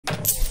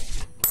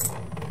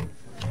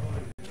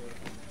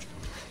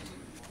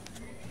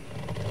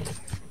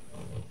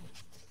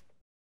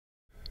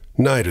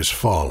Night has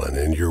fallen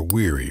and you're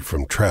weary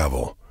from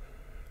travel.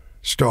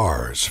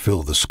 Stars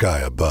fill the sky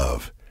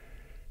above,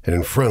 and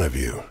in front of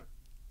you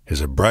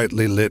is a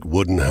brightly lit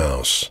wooden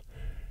house,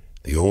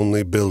 the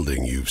only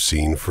building you've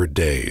seen for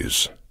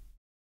days.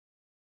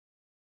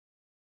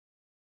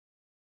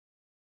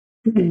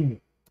 Hello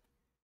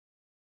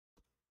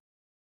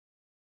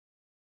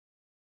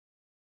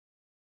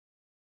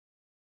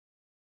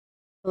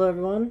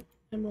everyone,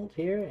 Emerald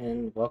here,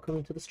 and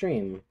welcome to the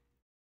stream.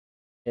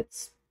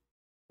 It's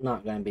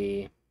not going to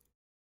be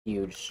a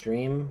huge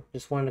stream,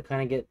 just wanted to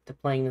kind of get to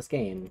playing this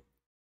game.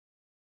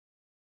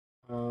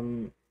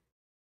 One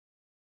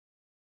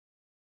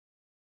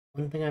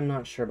thing I'm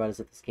not sure about is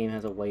that this game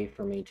has a way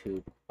for me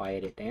to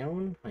quiet it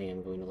down. I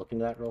am going to look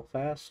into that real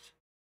fast.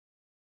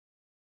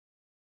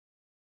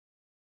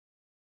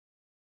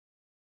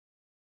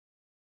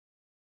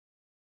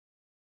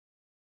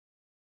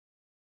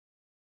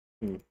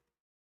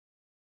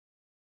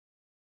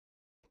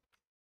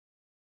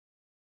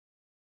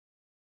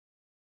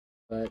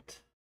 But,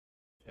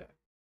 yeah.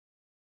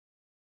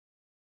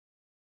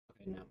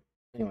 Okay, no.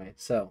 Anyway,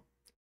 so,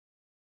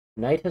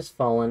 night has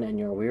fallen and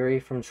you're weary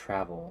from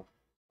travel.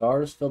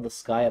 Stars fill the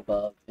sky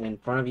above, and in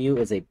front of you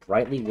is a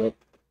brightly lit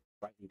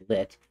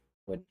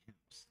wooden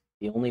house,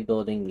 the only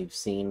building you've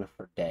seen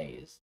for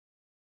days.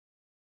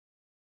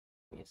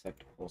 Give me a sec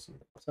to pull some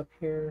things up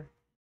here.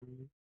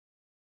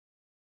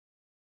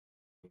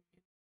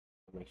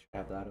 Make sure to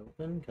have that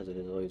open, because it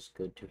is always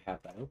good to have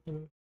that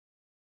open.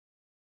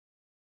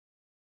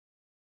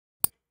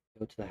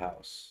 Go to the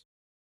house.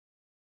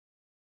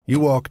 You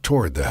walk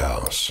toward the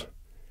house,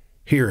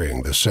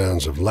 hearing the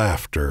sounds of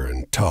laughter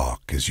and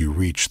talk as you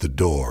reach the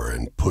door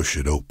and push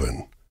it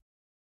open.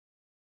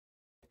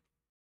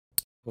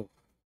 Oh.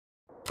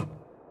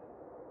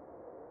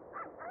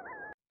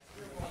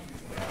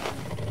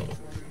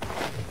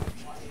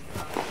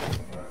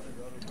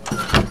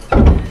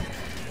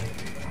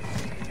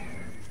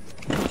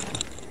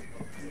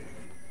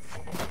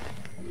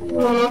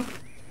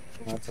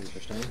 That's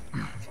interesting.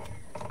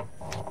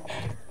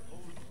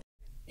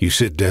 You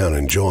sit down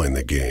and join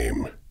the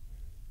game.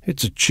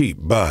 It's a cheap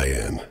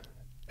buy-in,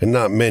 and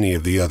not many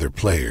of the other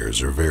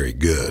players are very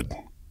good.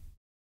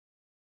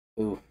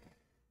 Ooh.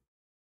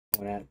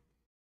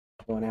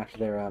 Going after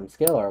their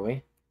skill, are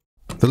we?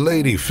 The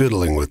lady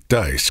fiddling with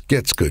dice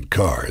gets good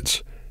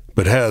cards,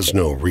 but has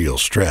no real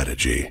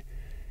strategy.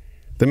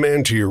 The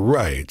man to your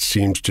right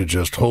seems to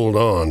just hold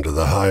on to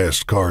the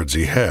highest cards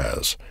he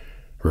has,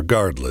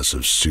 regardless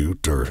of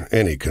suit or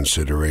any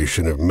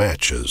consideration of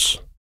matches.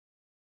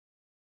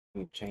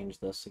 Let me change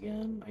this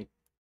again. I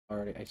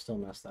still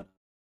messed that up.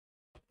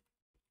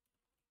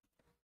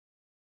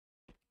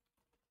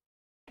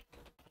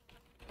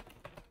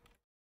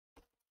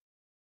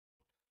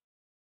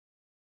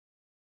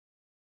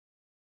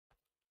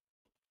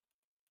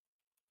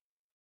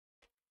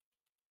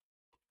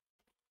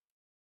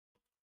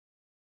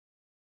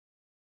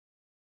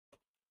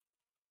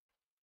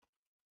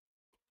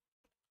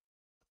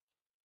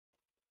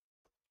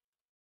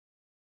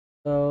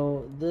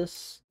 So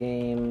this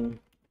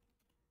game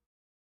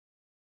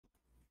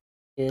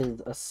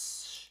is a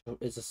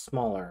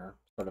smaller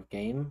sort of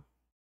game.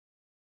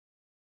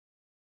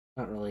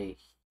 Not really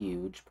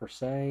huge per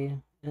se,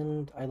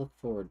 and I look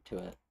forward to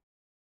it.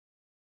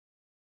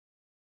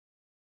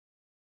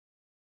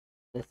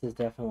 This is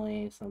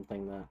definitely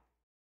something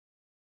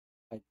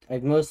that I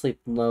mostly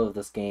know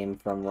this game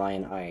from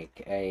Ryan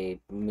Ike, a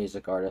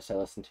music artist I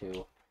listen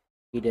to.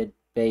 He did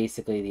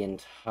basically the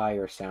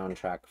entire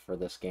soundtrack for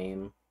this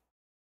game.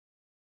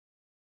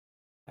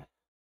 There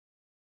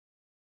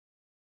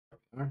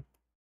we are.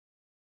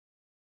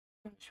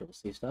 I'm sure we'll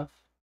see stuff.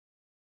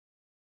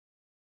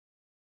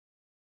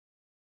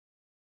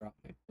 Drop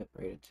my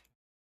bitrate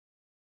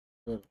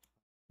a little.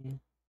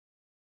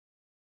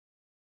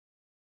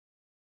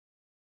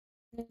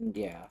 And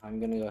yeah, I'm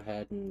gonna go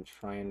ahead and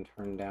try and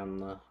turn down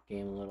the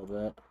game a little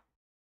bit.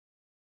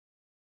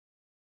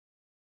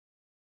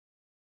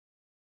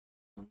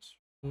 On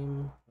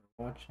stream,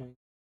 or watching.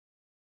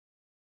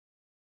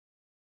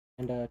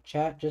 And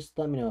chat, just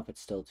let me know if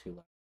it's still too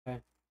loud,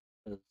 okay?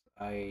 Because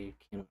I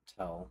cannot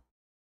tell.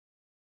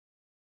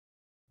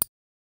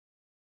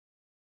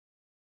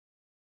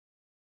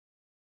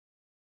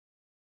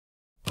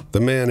 The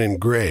man in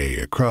gray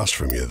across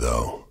from you,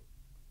 though,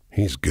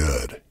 he's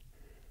good.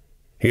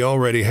 He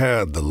already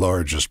had the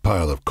largest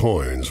pile of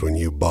coins when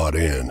you bought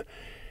in,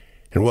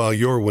 and while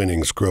your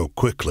winnings grow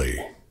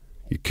quickly,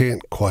 you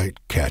can't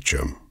quite catch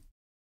him.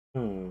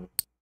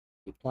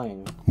 Keep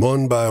playing.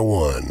 One by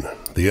one,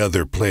 the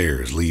other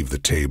players leave the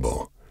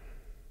table,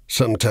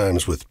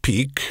 sometimes with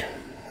pique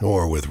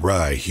or with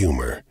wry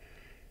humor,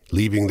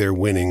 leaving their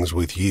winnings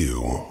with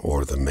you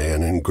or the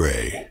man in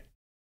gray.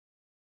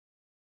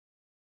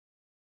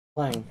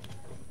 Playing.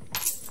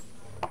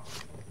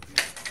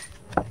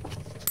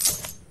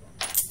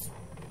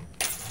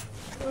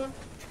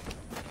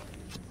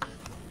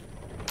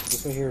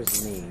 This right here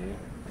is me.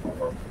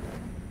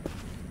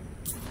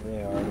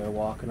 They're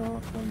walking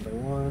off one by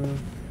one.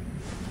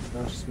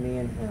 Now it's just me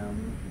and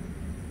him.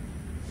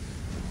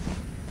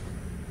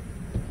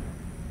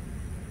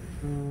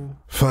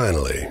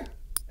 Finally,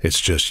 it's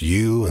just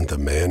you and the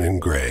man in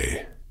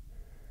gray.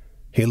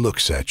 He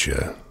looks at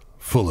you,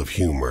 full of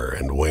humor,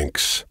 and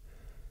winks.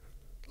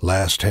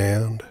 Last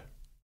hand?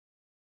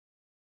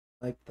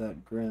 Like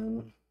that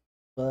grin.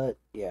 But,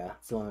 yeah,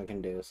 it's the only I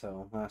can do,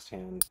 so last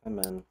hand, I'm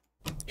in.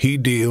 He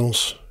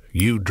deals,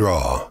 you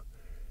draw,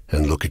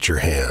 and look at your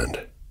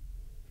hand.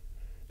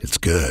 It's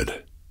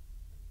good.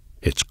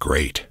 It's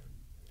great.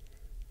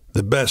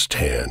 The best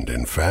hand,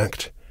 in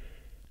fact.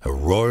 A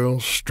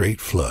royal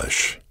straight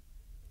flush.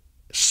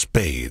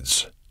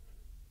 Spades.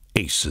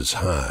 Aces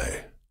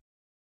high.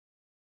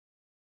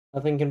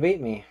 Nothing can beat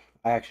me.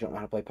 I actually don't know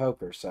how to play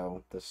poker,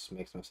 so this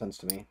makes no sense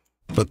to me.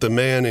 But the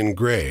man in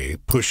gray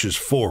pushes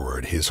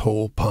forward his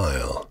whole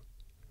pile.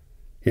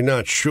 You're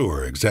not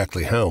sure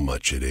exactly how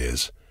much it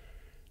is,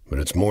 but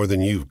it's more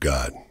than you've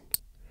got.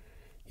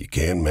 You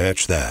can't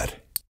match that.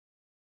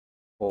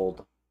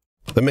 Fold.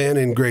 The man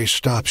in gray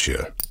stops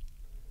you.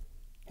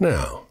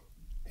 Now,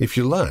 if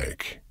you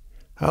like,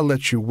 I'll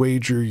let you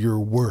wager your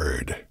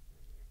word.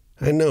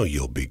 I know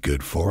you'll be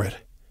good for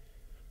it.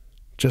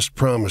 Just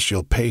promise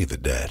you'll pay the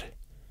debt,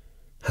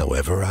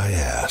 however I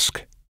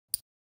ask.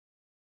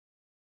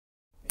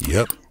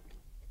 Yep.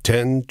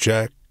 10,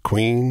 Jack,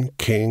 Queen,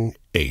 King,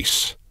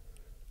 Ace.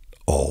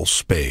 All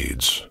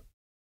spades.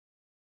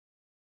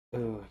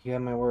 Ooh, you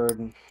have my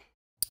word.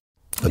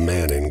 The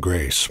man in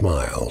gray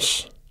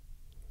smiles.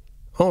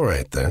 All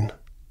right, then.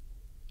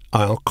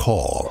 I'll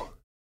call.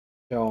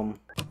 Show 'em.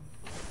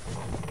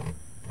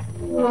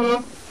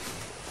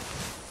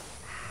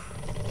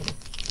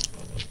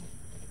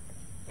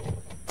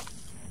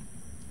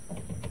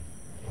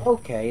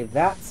 Okay,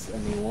 that's a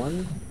new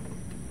one.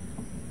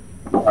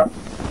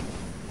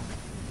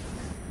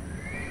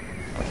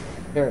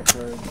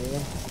 Territory,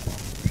 dear.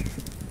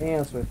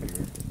 Dance with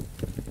you.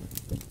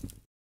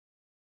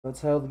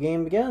 That's how the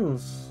game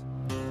begins.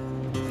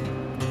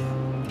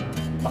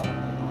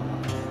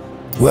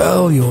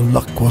 Well, your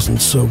luck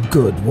wasn't so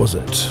good, was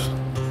it?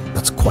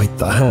 That's quite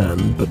the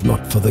hand, but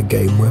not for the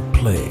game we're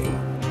playing.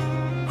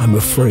 I'm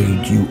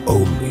afraid you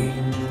owe me.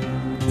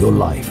 Your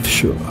life,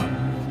 sure,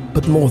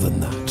 but more than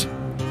that,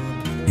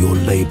 your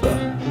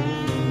labor.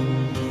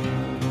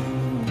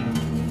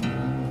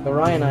 So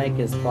Ryan Ike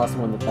is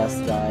possibly one of the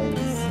best guys,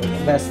 like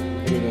the best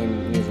video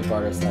game music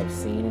artists I've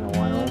seen in a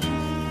while.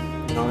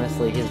 And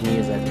honestly, his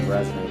music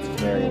resonates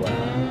very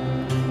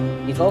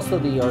well. He's also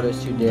the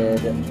artist who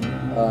did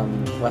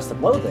West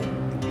of Loathing.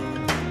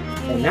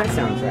 And that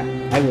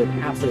soundtrack, I would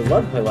absolutely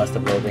love to play West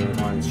of Loathing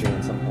on stream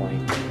at some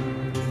point.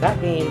 That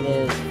game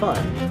is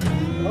fun,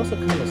 but also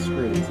kind of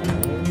screwy in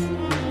some ways.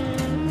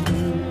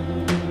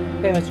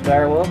 Okay, Mr.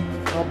 Direwolf,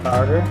 all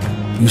powder.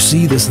 You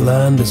see, this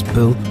land is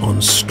built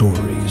on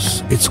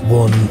stories. It's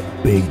one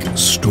big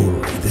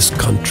story, this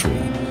country,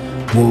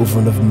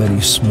 woven of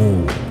many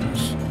small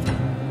ones.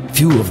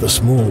 Few of the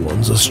small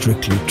ones are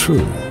strictly true,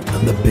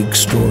 and the big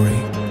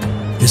story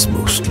is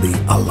mostly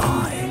a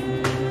lie.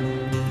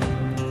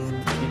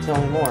 You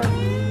tell me more.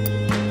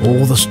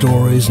 All the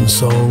stories and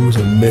songs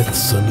and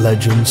myths and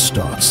legends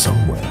start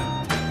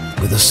somewhere,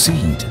 with a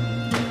seed.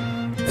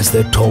 As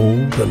they're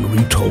told and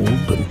retold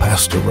and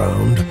passed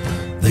around,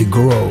 they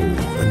grow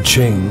and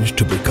change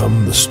to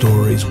become the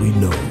stories we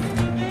know.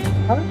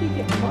 How did you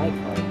get my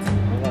cards?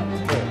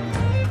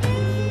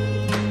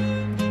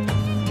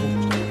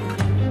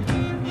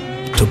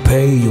 To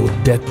pay your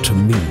debt to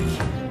me,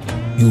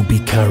 you'll be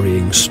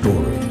carrying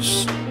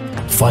stories,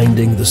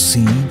 finding the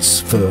seeds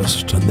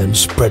first and then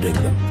spreading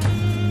them,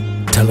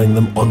 telling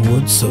them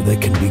onwards so they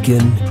can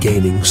begin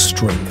gaining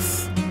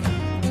strength.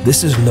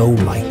 This is no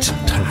light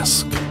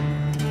task.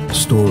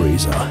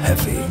 Stories are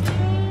heavy.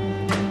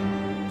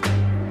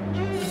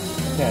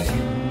 Okay.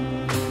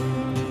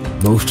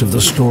 Most of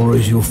the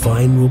stories you'll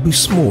find will be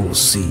small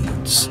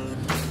seeds.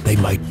 They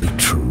might be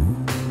true,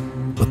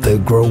 but they'll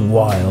grow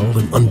wild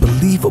and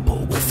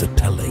unbelievable with the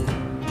telling.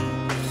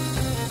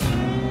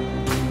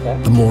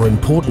 Okay. The more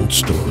important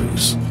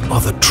stories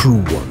are the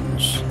true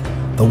ones,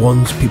 the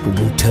ones people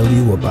will tell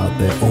you about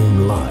their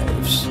own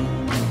lives.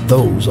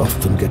 Those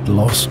often get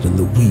lost in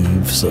the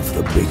weaves of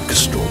the big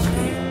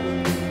story.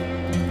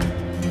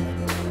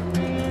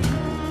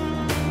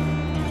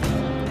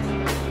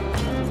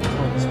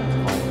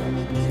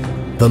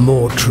 The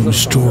more true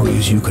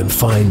stories you can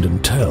find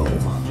and tell,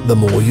 the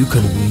more you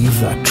can weave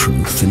that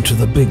truth into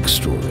the big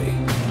story.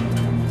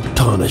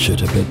 Tarnish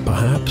it a bit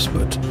perhaps,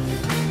 but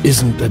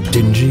isn't a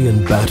dingy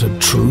and battered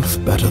truth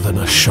better than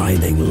a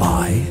shining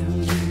lie?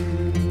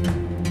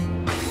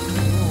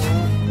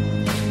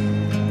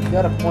 You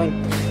got a point.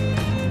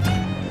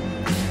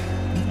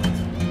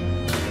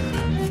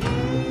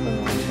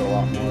 It's a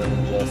lot more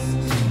than just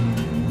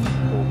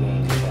cool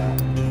game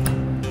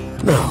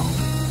chat. Now,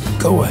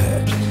 go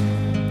ahead.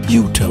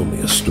 You tell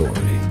me a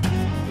story.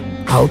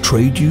 I'll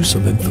trade you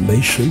some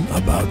information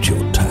about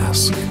your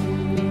task.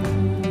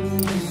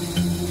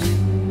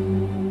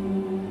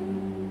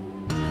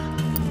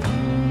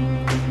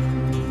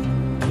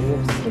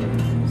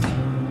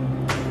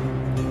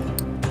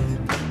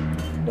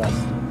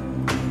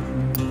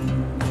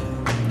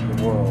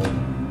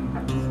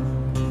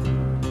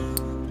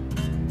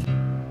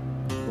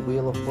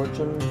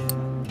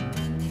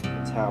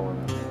 tower.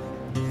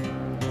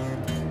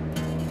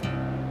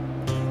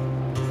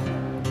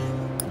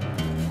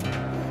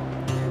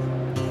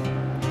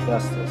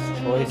 Justice,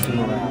 choice, and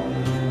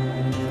morality.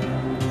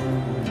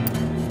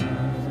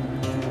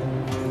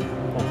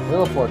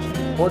 Wheel of Fortune.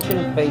 Fortune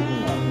and fate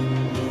and love.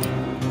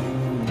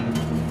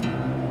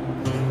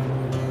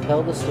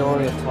 Tell the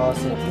story of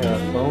tossing a pair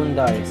of bone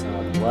dice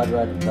on a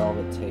blood-red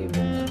velvet table.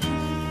 They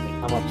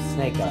come up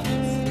snake eyes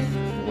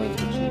and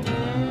wink at you.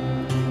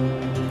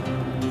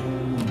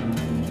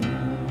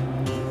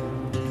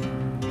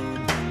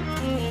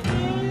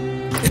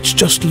 It's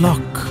just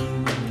luck.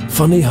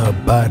 Funny how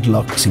bad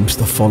luck seems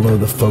to follow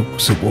the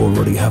folks who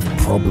already have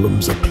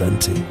problems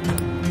aplenty.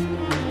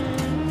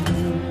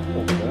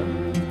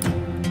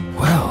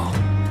 Well,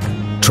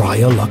 try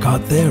your luck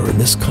out there in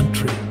this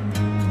country.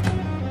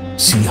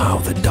 See how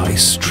the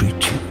dice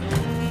treat you.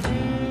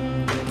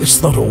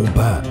 It's not all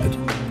bad.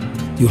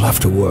 You'll have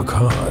to work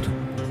hard,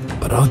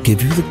 but I'll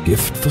give you the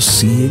gift for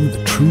seeing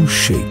the true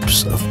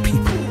shapes of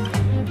people.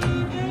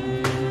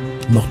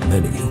 Not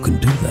many who can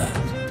do that.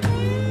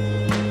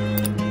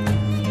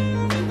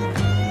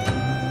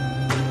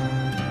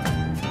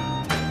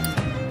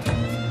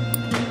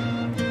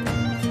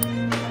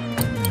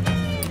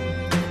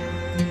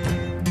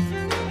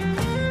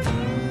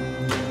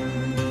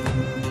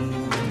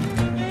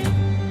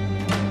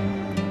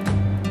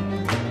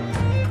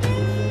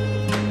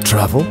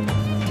 Travel?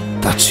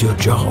 That's your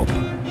job.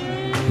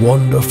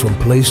 Wander from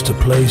place to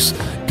place,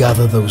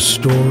 gather those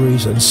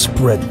stories and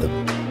spread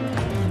them.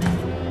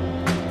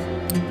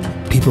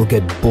 People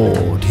get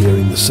bored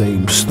hearing the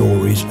same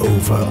stories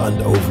over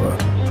and over.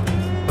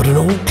 But an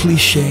old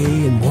cliché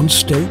in one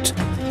state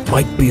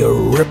might be a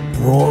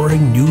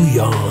rip-roaring new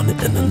yarn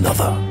in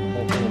another.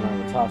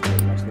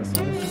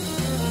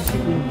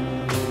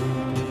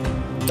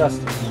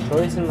 Justice,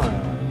 choice, and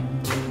morality.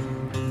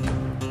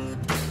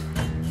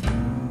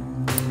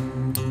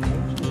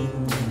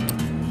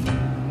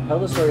 Tell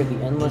the story of the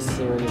endless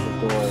series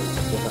of doors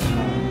of different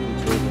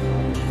kinds, each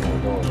leading to more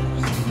doors.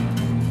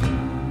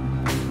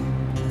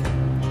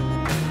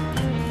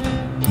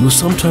 You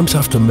sometimes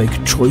have to make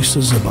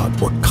choices about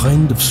what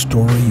kind of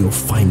story you're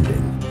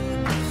finding.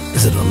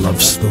 Is it a love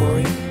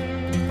story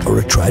or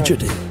a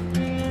tragedy?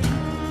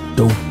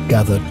 Don't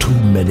gather too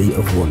many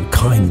of one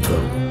kind,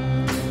 though.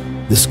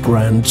 This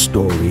grand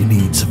story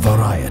needs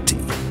variety.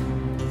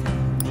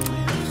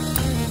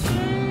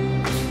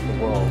 The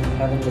world,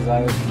 having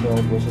desires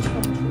fulfilled, wishes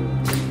come true.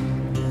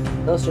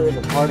 Tell the story of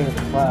the parting of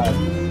the clouds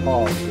and the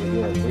fall to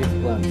reveal a brief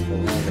glimpse of the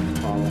land of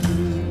promise.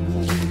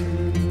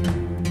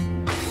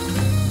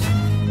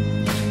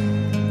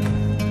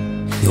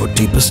 Your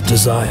deepest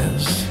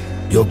desires,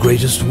 your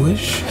greatest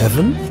wish,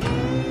 heaven?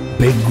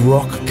 Big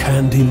Rock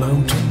Candy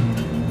Mountain,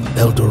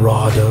 El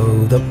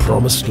Dorado, the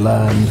promised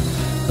land,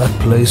 that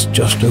place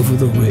just over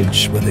the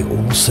ridge where they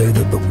all say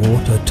that the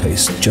water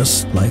tastes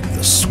just like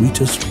the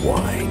sweetest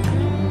wine.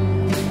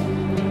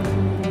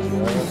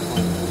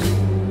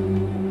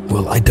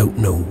 Well, I don't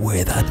know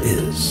where that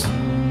is.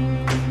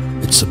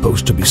 It's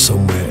supposed to be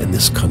somewhere in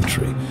this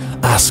country.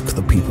 Ask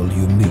the people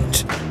you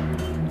meet.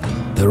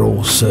 They're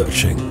all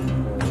searching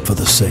for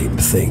the same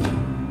thing.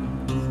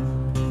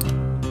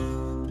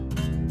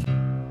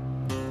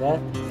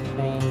 Death,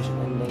 change,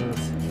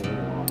 endings, moving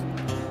on.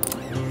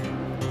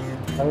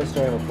 Tell the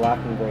story of a black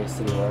and gray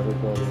city where every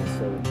building is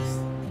filled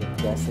with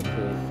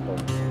desiccated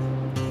corpses.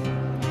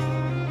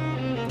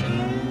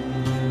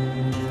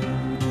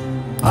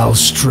 I'll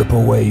strip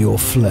away your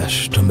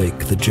flesh to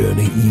make the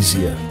journey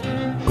easier,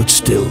 but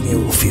still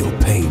you'll feel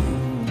pain.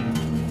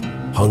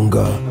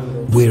 Hunger,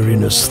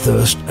 weariness,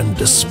 thirst, and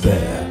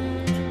despair.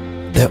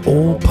 They're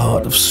all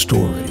part of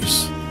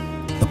stories,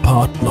 the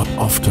part not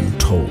often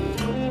told.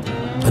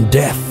 And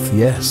death,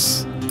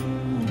 yes,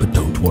 but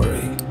don't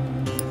worry.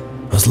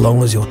 As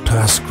long as your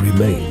task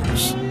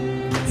remains,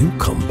 you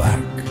come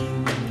back.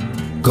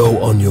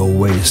 Go on your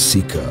way,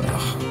 Seeker.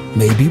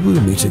 Maybe we'll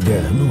meet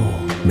again,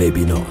 or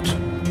maybe not.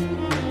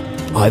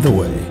 Either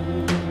way,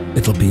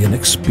 it'll be an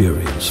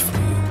experience for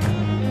you.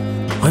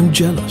 I'm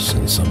jealous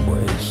in some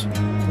ways.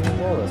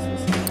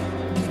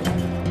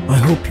 I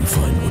hope you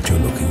find what you're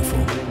looking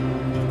for.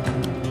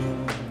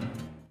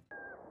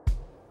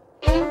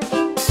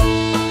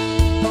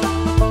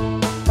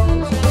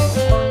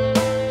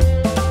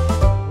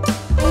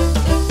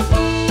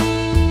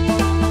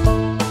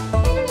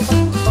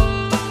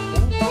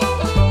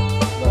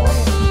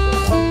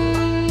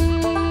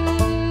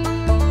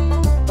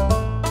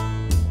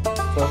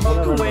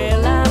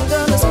 Well, I'm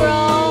gonna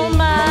scroll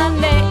my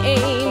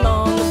name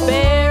on the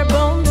bare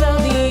bones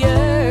of the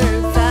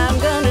earth. I'm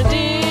gonna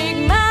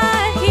dig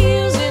my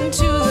heels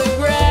into the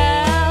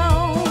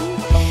ground.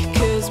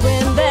 'Cause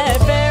when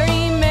that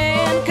very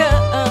man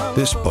comes.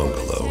 This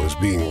bungalow is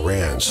being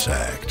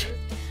ransacked.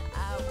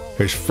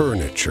 There's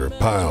furniture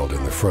piled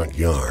in the front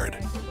yard,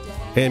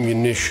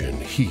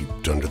 ammunition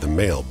heaped under the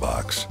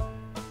mailbox,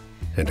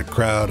 and a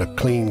crowd of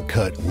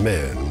clean-cut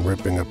men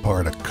ripping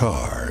apart a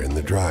car in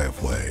the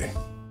driveway.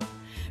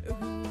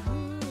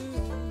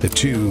 The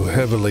two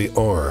heavily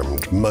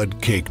armed,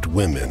 mud-caked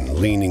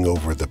women leaning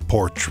over the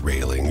porch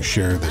railing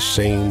share the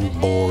same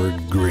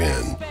bored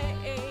grin.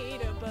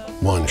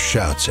 One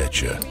shouts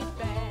at you.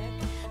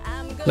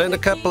 Lend a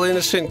couple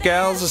innocent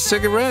gals a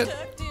cigarette?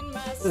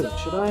 Ooh,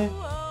 should I?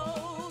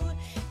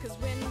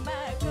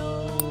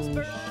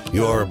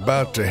 You're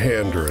about to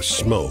hand her a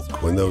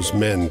smoke when those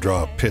men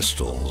draw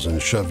pistols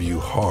and shove you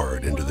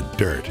hard into the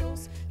dirt.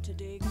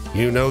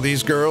 You know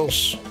these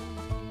girls?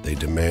 They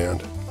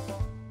demand.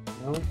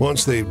 No?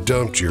 Once they've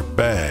dumped your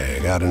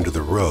bag out into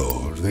the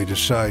road, they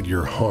decide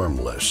you're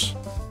harmless.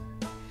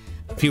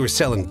 If you were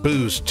selling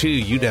booze too,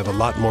 you'd have a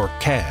lot more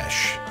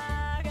cash,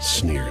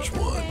 sneers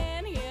one.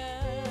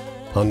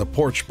 On the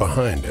porch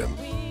behind him,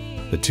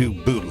 the two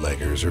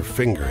bootleggers are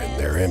fingering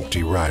their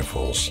empty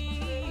rifles,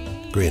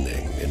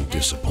 grinning in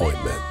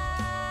disappointment.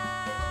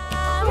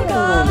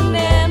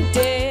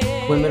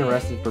 Women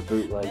arrested for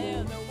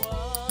bootlegging.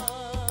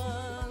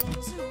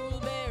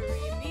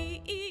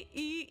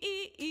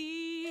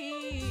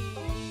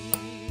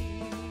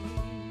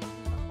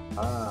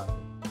 Ah.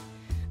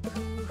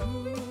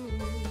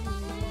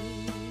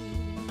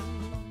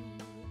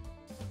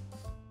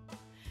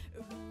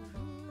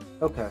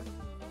 Okay.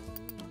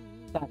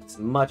 That's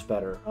much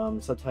better.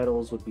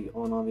 Subtitles would be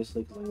on,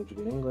 obviously, because language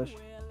would be in English.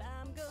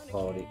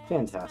 Quality.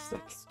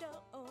 Fantastic.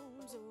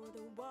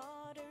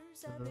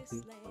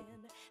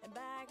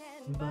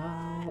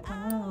 Bye,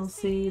 I'll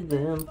see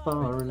them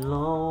far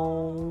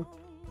along.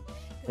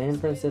 San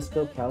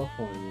Francisco,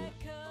 California.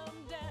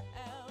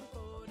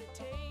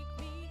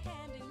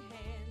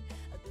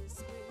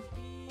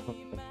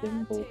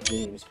 Thimble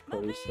Games,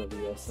 produce of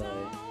USA.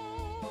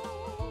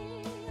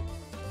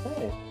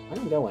 Hey,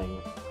 I'm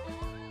going.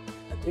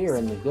 We're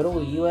in the good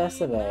old US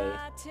of A.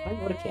 I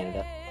go to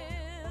Canada.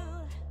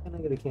 Can I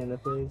go to Canada,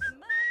 please?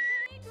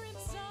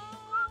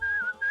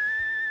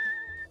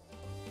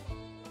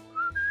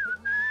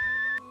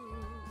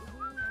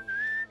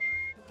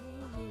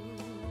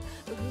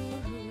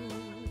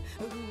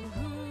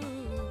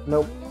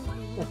 Nope.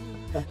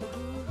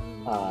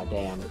 Ah,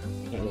 damn.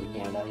 Can't go to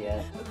Canada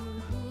yet.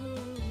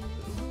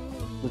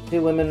 The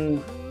two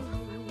women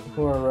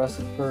who are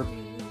arrested for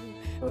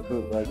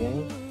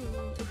bootlegging.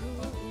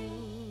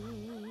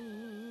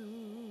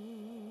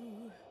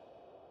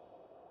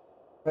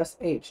 Press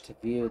H to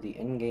view the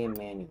in-game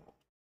manual.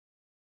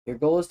 Your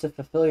goal is to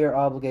fulfill your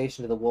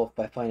obligation to the wolf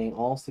by finding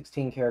all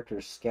 16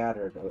 characters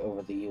scattered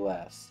over the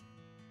US,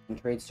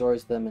 and trade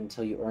stories with them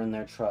until you earn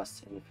their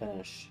trust and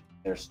finish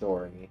their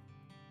story.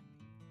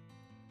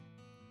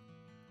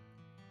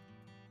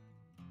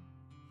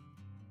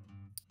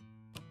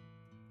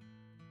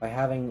 By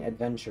having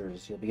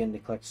adventures, you'll begin to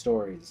collect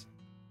stories.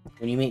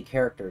 When you meet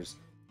characters,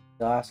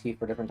 they'll ask you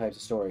for different types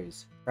of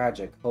stories: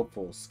 tragic,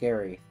 hopeful,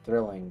 scary,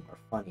 thrilling, or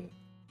funny.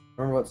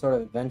 Remember what sort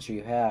of adventure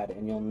you had,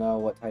 and you'll know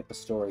what type of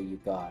story you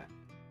got.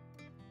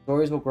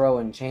 Stories will grow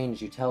and change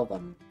as you tell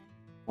them.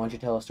 Once you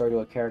tell a story to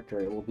a character,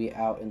 it will be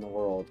out in the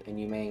world,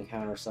 and you may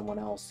encounter someone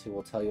else who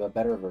will tell you a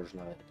better version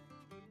of it.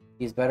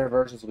 These better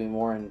versions will be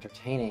more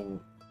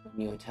entertaining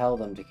when you tell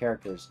them to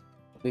characters,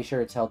 but be sure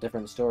to tell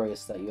different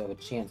stories so that you have a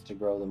chance to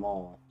grow them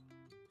all.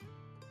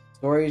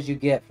 Stories you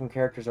get from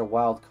characters are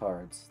wild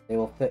cards. They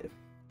will fit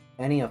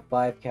any of the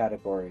 5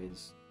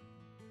 categories.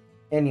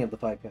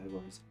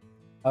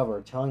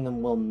 However, telling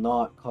them will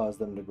not cause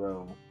them to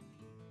grow.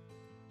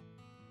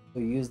 So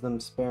use them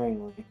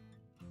sparingly,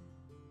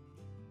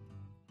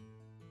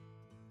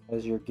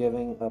 as you're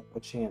giving up a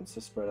chance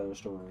to spread other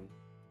story.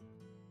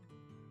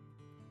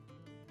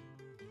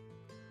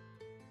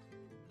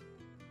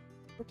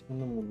 Telling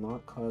them will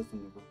not cause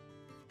them to grow.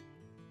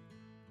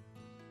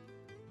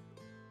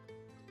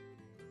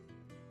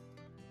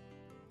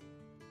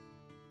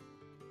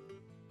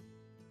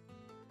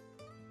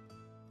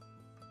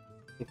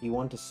 If you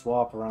want to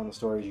swap around the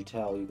stories you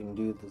tell, you can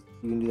do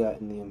that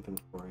in the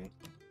inventory.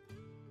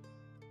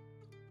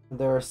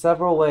 There are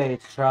several ways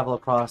to travel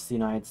across the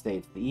United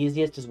States. The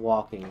easiest is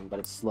walking, but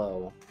it's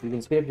slow. You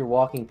can speed up your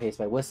walking pace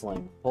by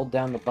whistling. Hold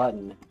down the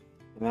button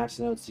to match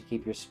the notes to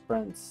keep your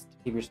spirits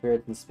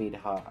and speed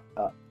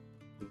up.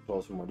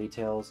 Controls for more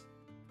details.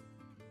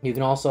 You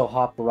can also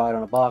hop a ride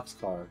on a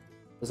boxcar.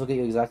 This will get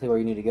you exactly where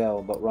you need to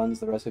go, but runs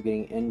the risk of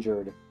getting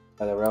injured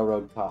by the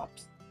railroad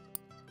cops.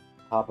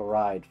 Hop a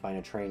ride, find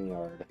a train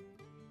yard.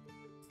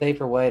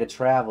 Safer way to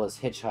travel is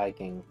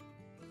hitchhiking.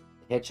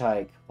 To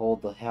hitchhike,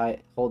 hold the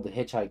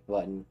hitchhike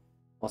button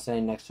while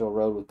standing next to a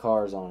road with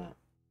cars on it.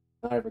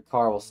 Not every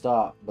car will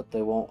stop, but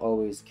they won't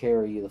always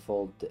carry you the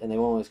full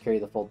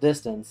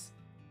distance,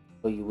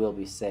 but you will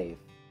be safe.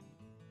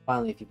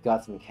 Finally, if you've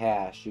got some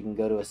cash, you can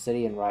go to a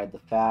city and ride the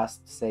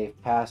fast, safe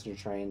passenger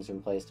trains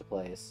from place to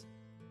place.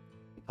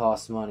 It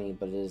costs money,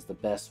 but it is the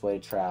best way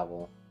to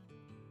travel.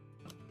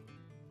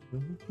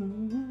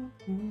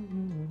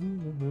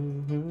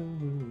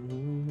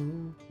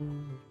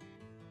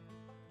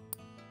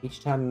 Each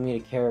time you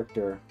meet a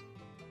character,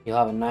 you'll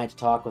have a night to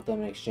talk with them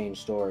and exchange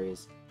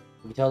stories.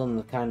 If you tell them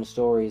the kind of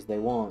stories they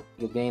want,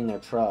 you'll gain their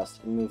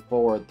trust and move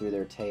forward through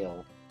their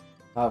tale.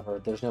 However,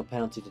 there's no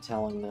penalty to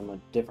telling them a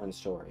different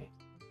story.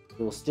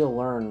 you will still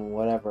learn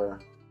whatever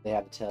they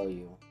have to tell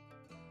you.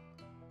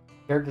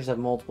 Characters have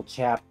multiple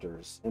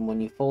chapters, and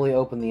when you fully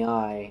open the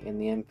eye in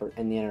the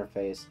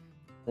interface,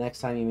 the next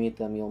time you meet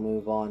them, you'll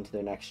move on to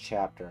their next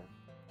chapter.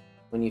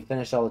 When you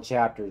finish all the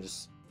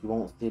chapters, you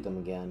won't see them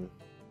again.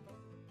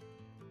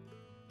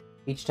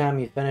 Each time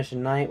you finish a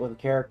night with a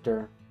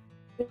character,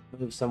 they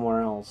move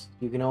somewhere else.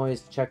 You can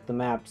always check the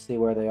map to see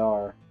where they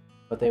are,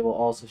 but they will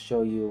also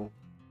show you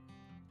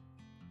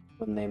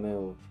when they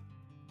move.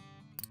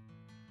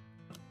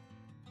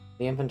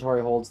 The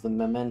inventory holds the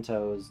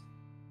mementos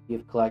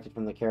you've collected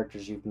from the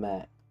characters you've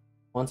met.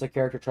 Once a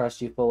character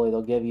trusts you fully,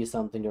 they'll give you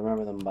something to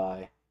remember them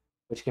by,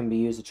 which can be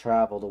used to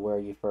travel to where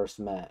you first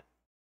met.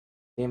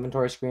 The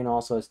inventory screen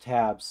also has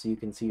tabs so you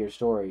can see your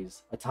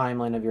stories, a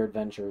timeline of your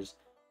adventures,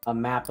 a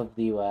map of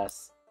the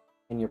US,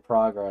 and your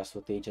progress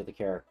with each of the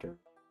characters.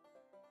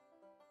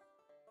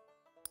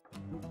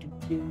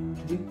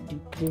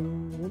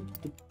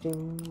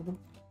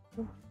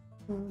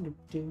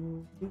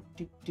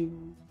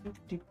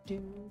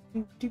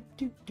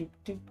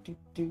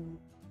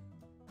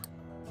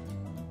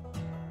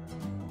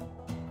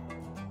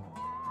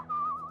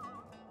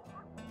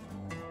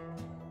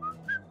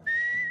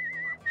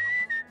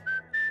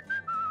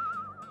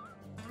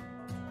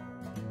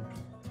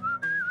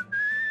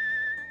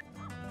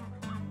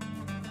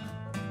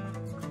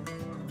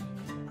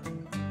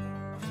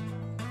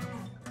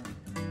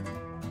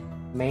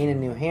 Maine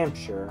and New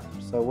Hampshire,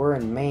 so we're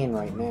in Maine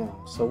right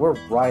now. So we're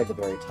right at the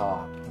very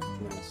top of the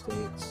United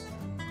States.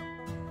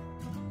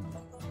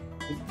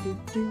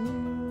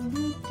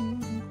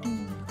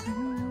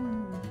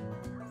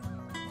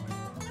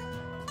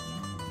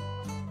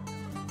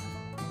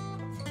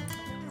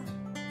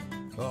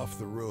 Off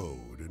the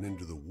road and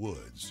into the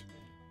woods,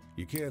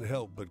 you can't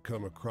help but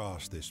come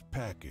across this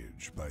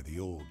package by the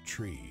old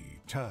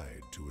tree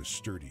tied to a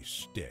sturdy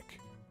stick.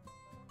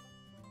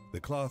 The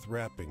cloth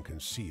wrapping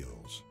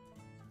conceals,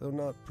 though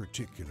not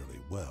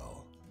particularly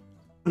well,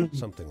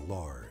 something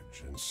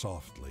large and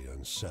softly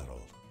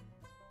unsettled.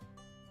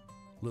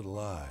 Little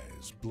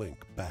eyes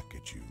blink back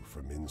at you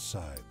from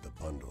inside the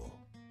bundle.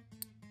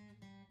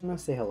 I'm gonna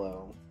say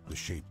hello. The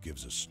shape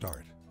gives a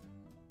start.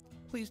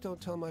 "Please don't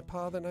tell my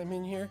pa that I'm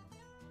in here,"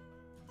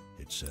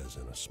 it says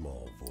in a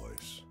small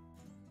voice.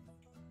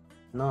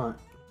 Not.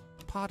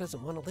 Pa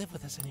doesn't want to live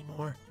with us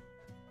anymore,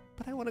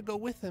 but I want to go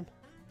with him.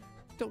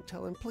 Don't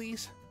tell him,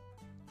 please.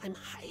 I'm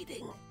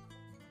hiding.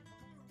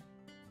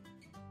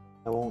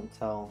 I won't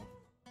tell.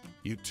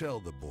 You tell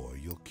the boy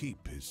you'll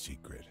keep his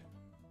secret.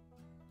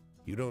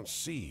 You don't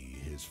see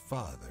his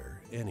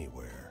father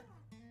anywhere.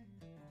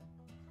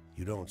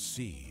 You don't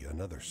see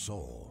another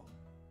soul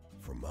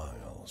for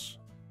miles.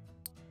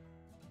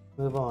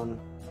 Move on.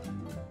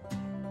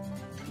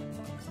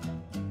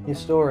 New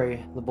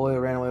story. The boy who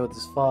ran away with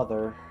his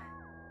father.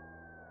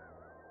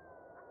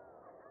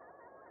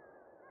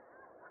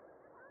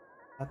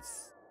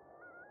 That's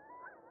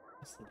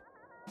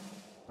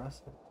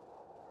impressive.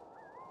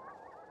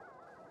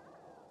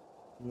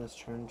 In this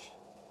trench.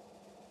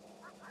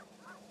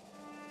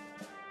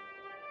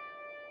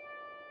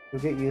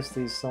 You'll get used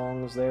to these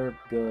songs, they're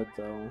good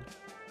though.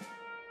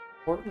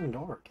 Portland,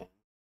 Oregon.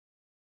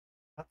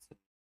 That's it.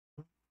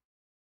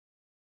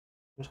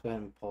 Just go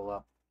ahead and pull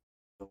up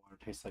the water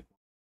tastes like.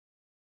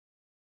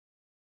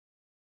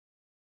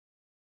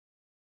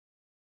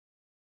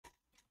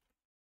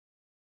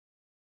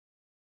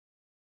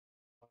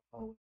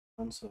 Oh,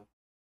 so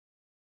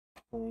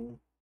playing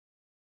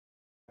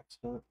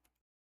accident.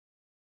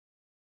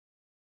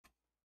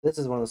 This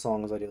is one of the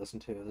songs I do listen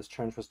to. This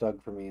Trench Was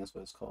Dug For Me is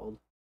what it's called.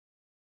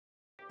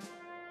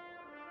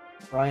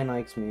 Brian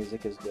Ike's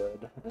music is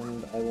good,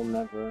 and I will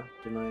never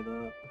deny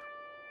that.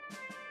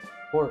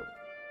 Portland.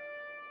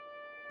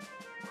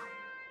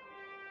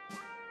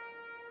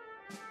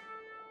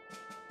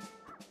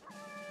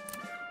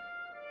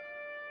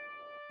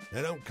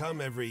 They don't come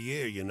every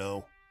year, you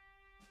know.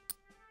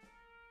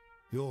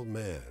 The old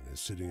man is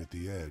sitting at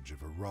the edge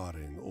of a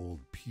rotting old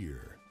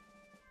pier,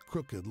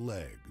 crooked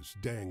legs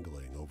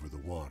dangling over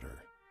the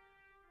water.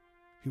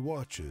 He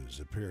watches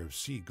a pair of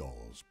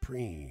seagulls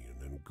preen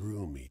and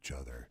groom each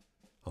other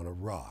on a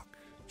rock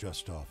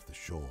just off the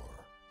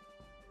shore.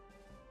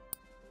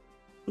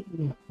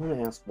 I'm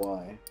gonna ask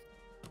why.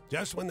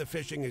 Just when the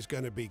fishing is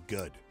gonna be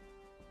good.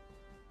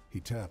 He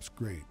taps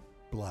great,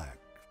 black,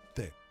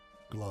 thick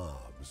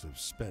globs of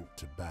spent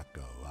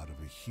tobacco out of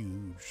a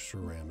huge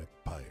ceramic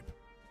pipe.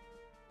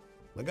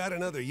 I got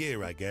another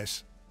year, I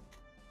guess.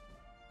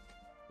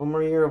 One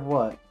more year of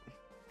what?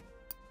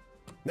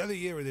 Another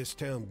year of this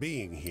town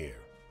being here,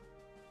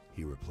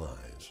 he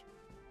replies,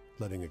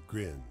 letting a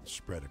grin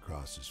spread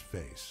across his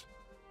face.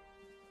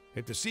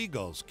 If the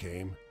seagulls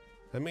came,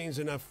 that means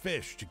enough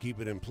fish to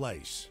keep it in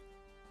place.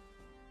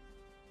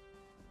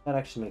 That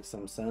actually makes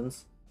some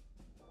sense.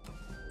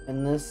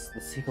 And this,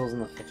 the seagulls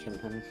and the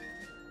fishermen.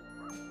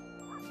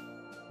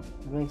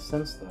 That makes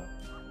sense though.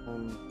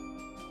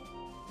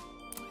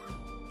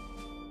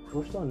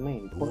 We're still in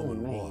Maine. The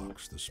Portland, woman Maine.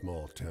 walks the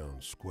small town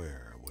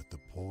square with the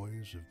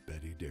poise of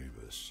Betty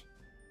Davis.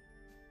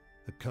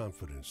 The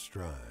confident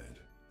stride,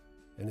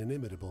 and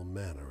inimitable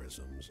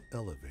mannerisms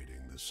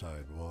elevating the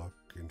sidewalk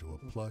into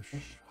a plush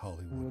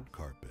Hollywood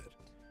carpet.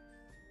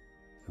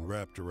 And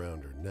wrapped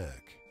around her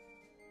neck,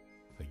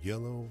 a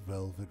yellow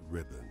velvet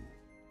ribbon,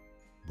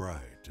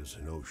 bright as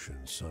an ocean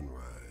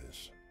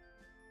sunrise.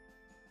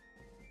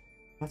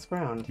 That's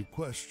ground. You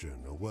question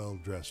a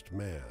well-dressed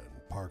man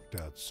parked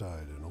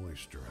outside an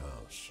oyster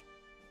house.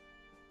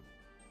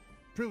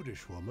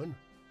 Prudish woman.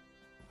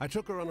 I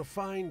took her on a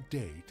fine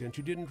date and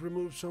she didn't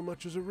remove so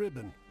much as a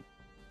ribbon.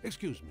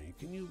 Excuse me,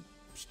 can you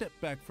step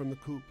back from the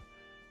coupe?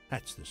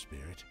 That's the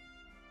spirit.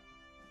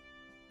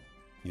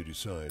 You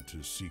decide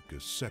to seek a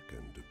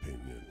second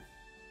opinion.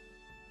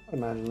 I'd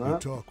imagine You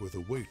that. talk with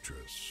a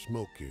waitress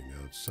smoking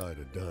outside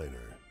a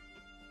diner.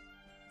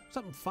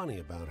 Something funny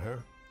about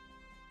her.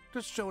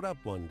 Just showed up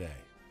one day.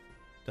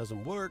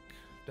 Doesn't work,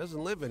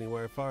 doesn't live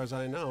anywhere as far as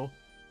I know.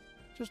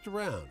 Just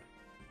around.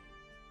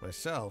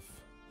 Myself,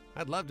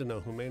 I'd love to know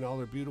who made all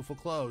her beautiful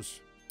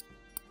clothes.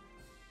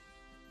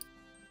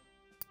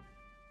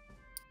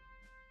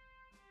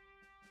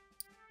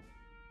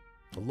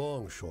 A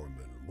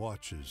longshoreman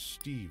watches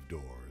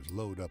stevedores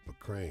load up a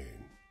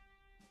crane.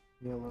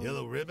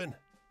 Yellow ribbon?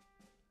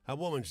 That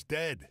woman's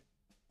dead.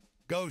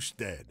 Ghost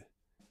dead.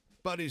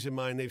 Buddies of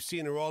mine, they've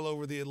seen her all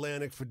over the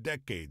Atlantic for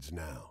decades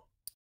now.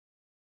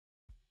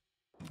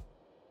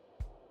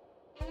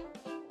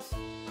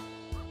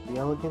 The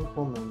elegant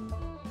woman,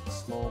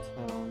 small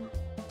town.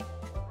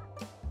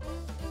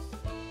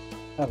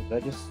 Oh, did I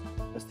just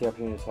miss the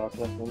opportunity to talk to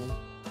that woman?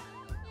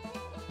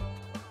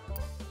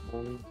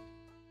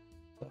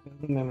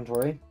 In my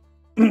inventory.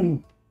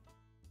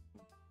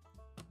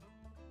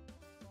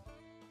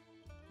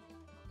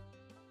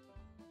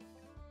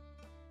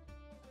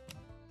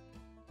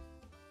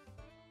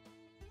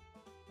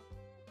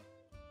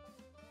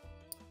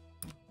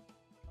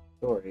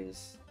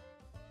 Stories.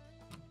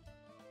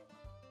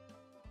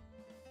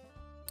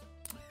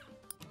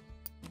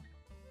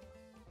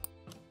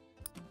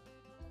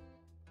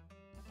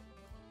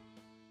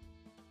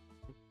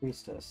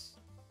 Priestess.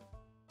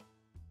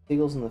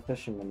 Eagles and the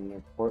Fisherman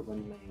near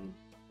Portland, Maine.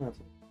 That's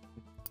it.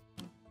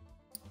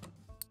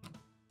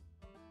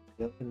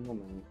 The Open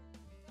Woman.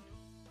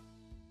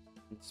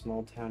 In a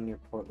small town near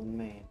Portland,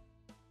 Maine.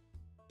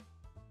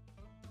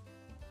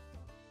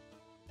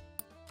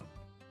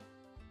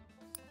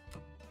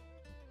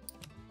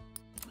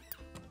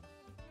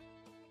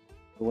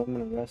 The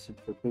woman arrested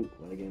for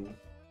bootlegging.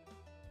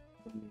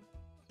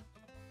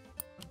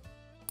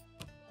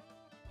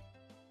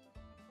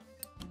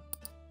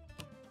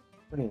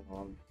 Pretty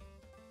long.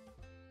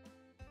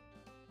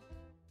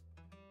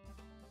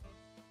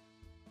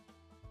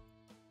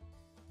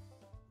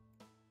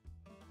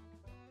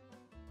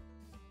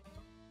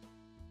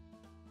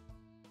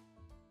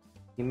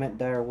 He met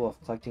Dire Wolf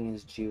collecting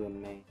his Jew in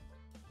Maine.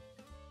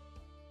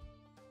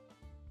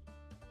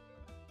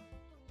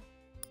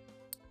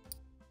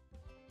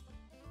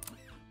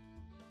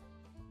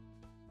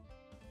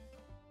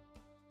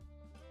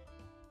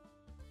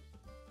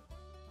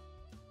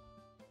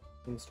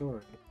 Same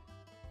story.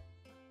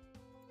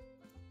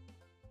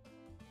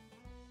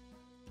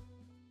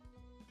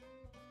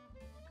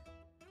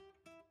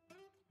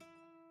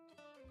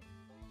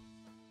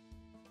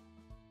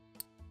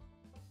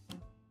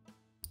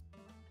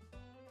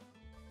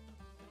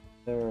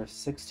 There are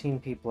 16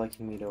 people I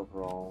can meet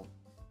overall.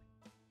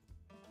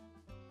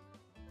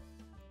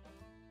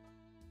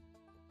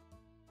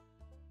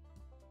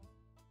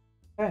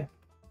 Okay.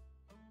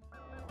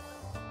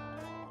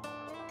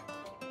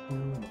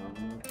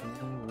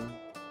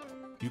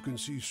 You can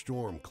see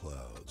storm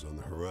clouds on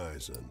the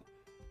horizon,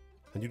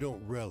 and you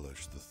don't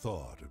relish the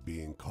thought of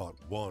being caught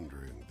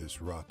wandering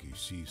this rocky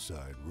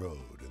seaside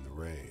road in the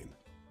rain.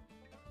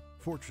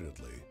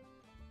 Fortunately,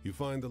 you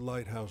find the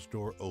lighthouse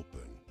door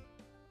open,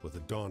 with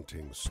a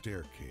daunting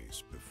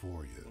staircase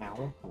before you.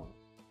 Ow.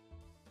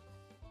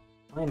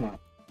 I'm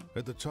up.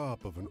 At the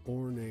top of an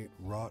ornate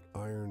wrought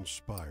iron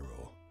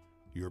spiral,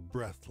 you're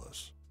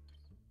breathless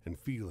and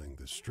feeling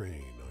the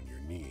strain on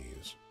your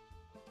knees.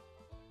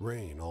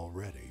 Rain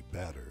already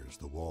batters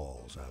the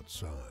walls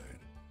outside.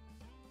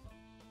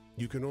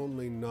 You can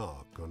only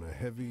knock on a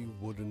heavy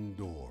wooden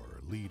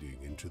door leading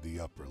into the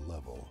upper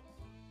level.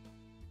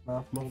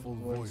 Muffled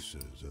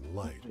voices and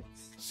light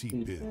seep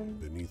in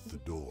beneath the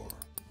door.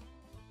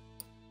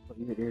 Put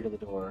your ear to the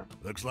door.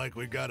 Looks like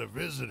we got a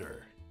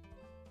visitor.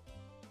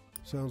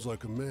 Sounds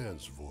like a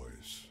man's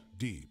voice,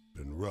 deep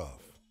and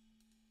rough.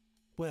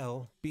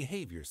 Well,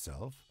 behave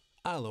yourself.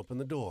 I'll open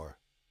the door.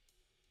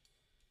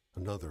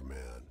 Another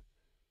man,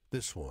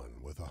 this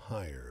one with a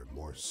higher,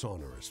 more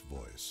sonorous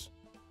voice.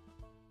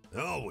 I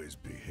always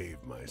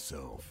behave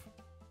myself.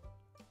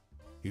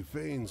 He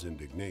feigns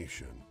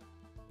indignation,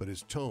 but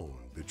his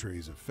tone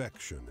betrays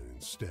affection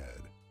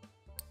instead.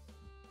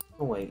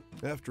 Oh, wait.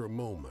 After a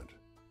moment,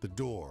 the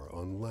door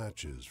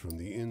unlatches from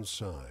the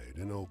inside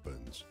and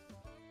opens.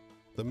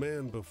 The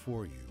man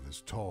before you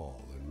is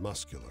tall and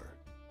muscular,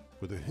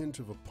 with a hint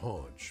of a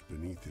paunch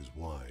beneath his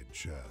wide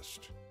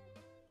chest.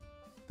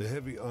 The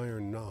heavy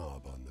iron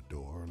knob on the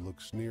door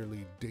looks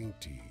nearly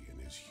dainty in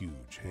his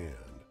huge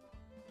hand.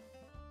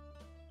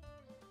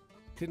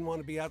 Didn't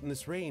want to be out in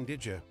this rain,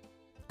 did you?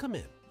 Come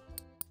in.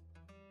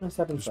 Let's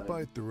step inside.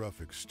 Despite the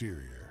rough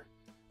exterior,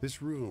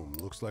 this room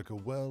looks like a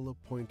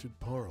well-appointed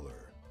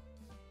parlor.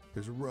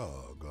 There's a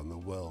rug on the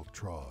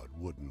well-trod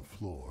wooden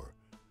floor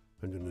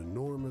and an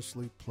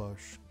enormously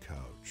plush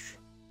couch.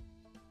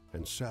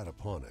 And sat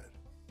upon it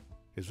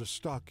is a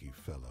stocky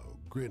fellow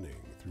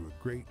grinning through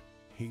a great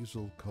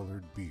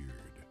hazel-colored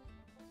beard.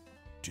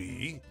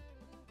 Tea?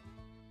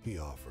 He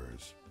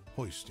offers,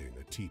 hoisting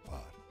a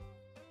teapot.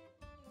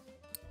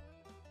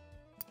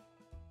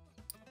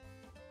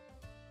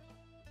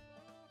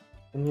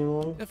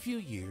 Anyone? A few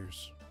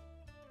years.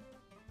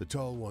 The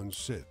tall one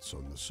sits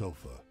on the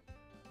sofa,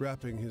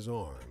 wrapping his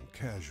arm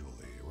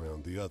casually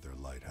around the other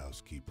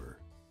lighthouse keeper.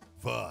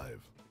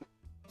 5,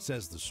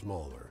 says the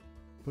smaller,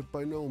 but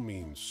by no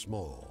means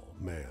small,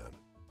 man.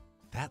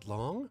 That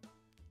long?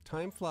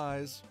 Time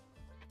flies.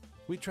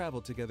 We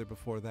traveled together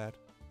before that.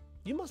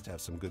 You must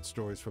have some good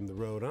stories from the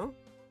road, huh?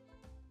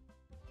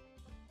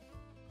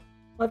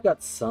 I've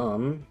got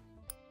some.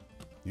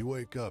 You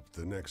wake up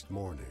the next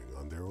morning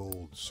on their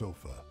old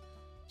sofa,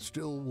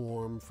 still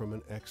warm from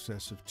an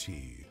excess of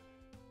tea.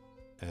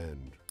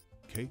 And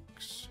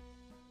cakes?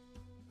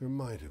 There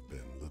might have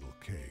been little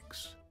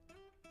cakes.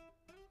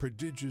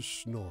 Prodigious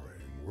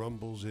snoring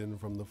rumbles in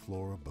from the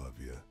floor above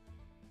you,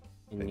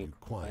 and you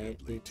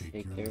quietly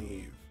take your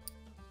leave.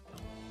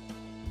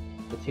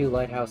 The two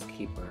lighthouse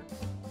keepers.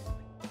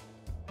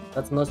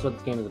 That's most of what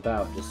this game is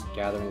about, just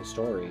gathering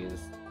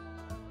stories.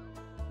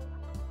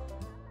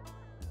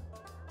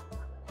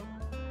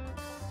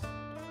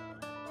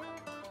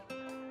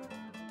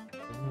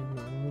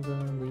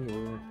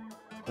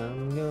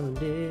 I'm gonna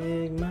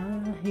dig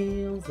my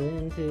heels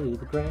into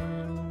the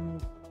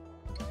ground.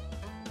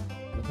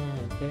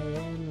 Yeah,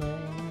 barren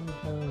land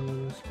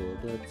comes for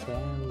the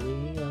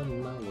tally of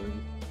my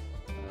work.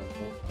 I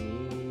won't be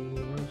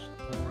much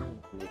time,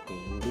 they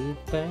can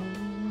be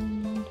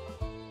found.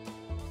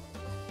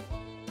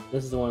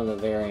 This is one of the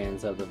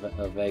variants of the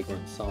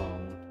Vagrant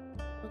song,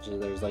 which is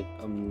there's like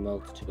a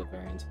multitude of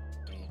variants.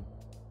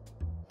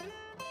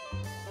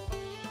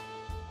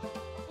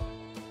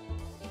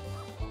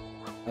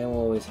 I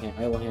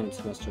will hand it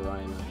to Mr.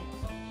 Ryan.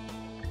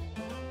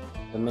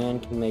 The man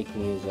can make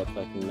music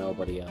like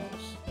nobody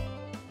else.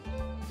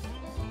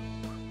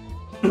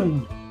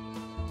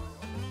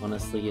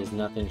 Honestly, he is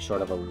nothing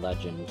short of a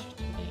legend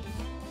to me.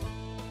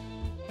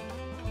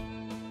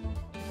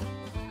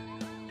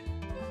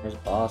 There's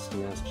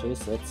Boston,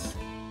 Massachusetts.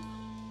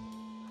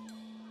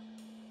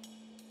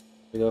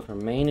 We go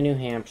from Maine to New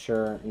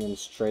Hampshire and then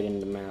straight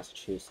into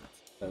Massachusetts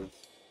because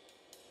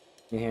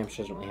New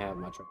Hampshire doesn't really have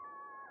much.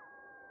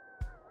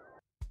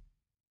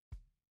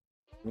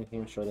 New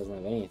Hampshire doesn't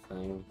have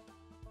anything.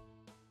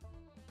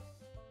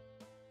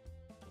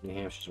 New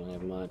Hampshire doesn't really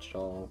have much at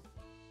all.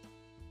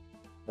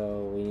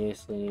 So we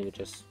basically need to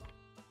just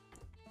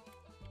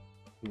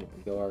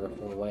go our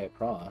whole way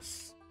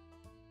across.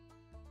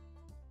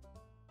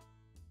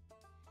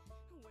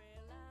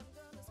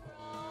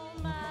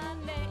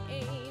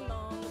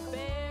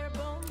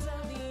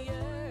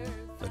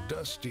 A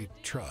dusty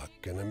truck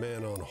and a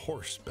man on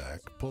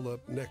horseback pull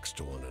up next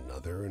to one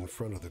another in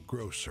front of the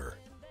grocer.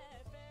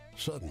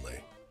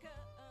 Suddenly,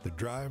 the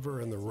driver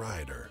and the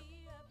rider,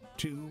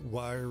 two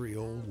wiry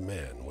old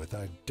men with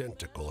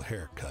identical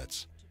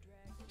haircuts,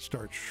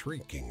 start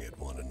shrieking at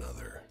one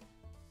another.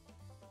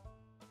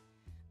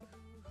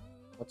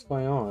 What's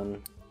going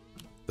on?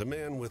 The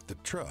man with the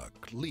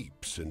truck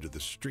leaps into the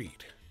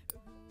street.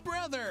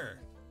 Brother!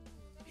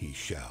 He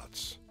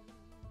shouts.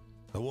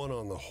 The one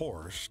on the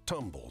horse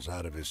tumbles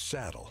out of his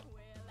saddle.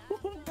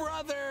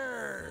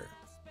 Brother!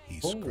 He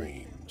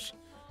screams.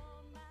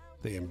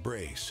 They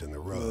embrace in the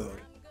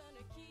road.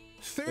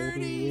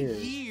 30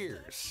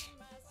 years!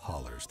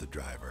 Hollers the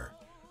driver.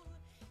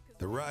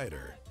 The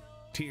rider,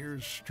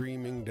 tears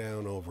streaming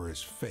down over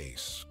his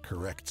face,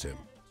 corrects him.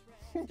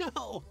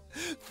 No!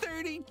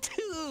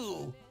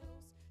 32!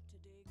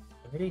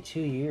 32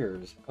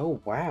 years. Oh,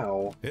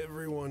 wow.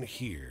 Everyone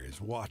here is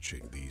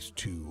watching these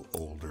two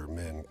older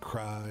men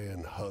cry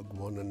and hug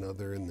one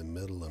another in the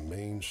middle of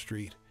Main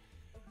Street.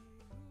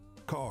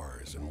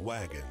 Cars and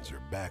wagons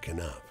are backing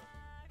up.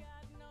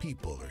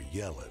 People are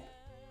yelling.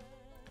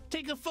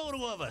 Take a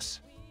photo of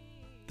us!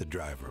 The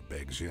driver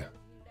begs you.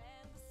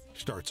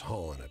 Starts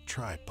hauling a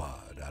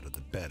tripod out of the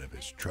bed of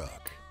his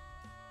truck.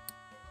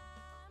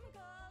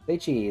 Say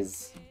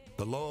cheese.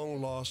 The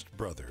long-lost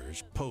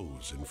brothers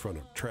pose in front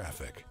of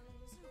traffic,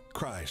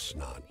 cry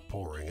snot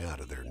pouring out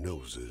of their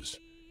noses.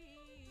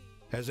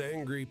 As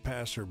angry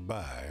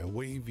passerby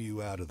wave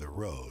you out of the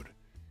road,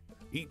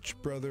 each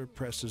brother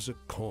presses a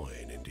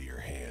coin into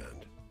your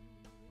hand.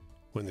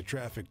 When the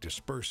traffic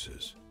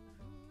disperses,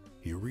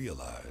 you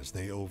realize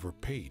they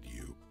overpaid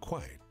you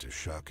quite a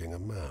shocking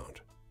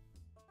amount.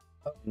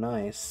 Oh,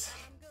 nice.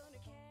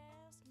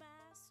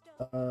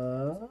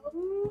 I'm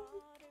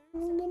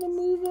gonna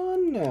move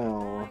on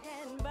now.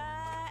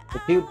 The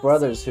two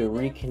brothers who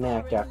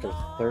reconnect after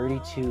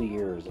 32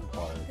 years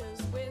apart.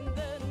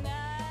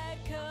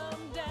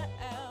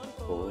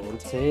 Oh,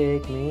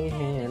 take me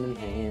hand in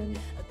hand.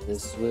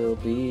 This will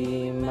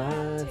be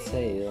my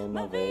tale,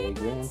 my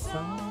vagrant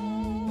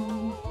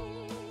song.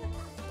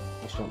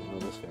 I just don't know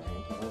this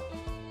variant of it.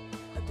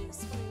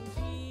 This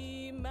will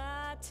be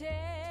my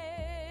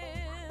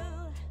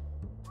tale.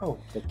 Oh,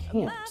 the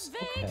camps.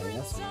 Okay,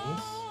 that's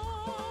nice.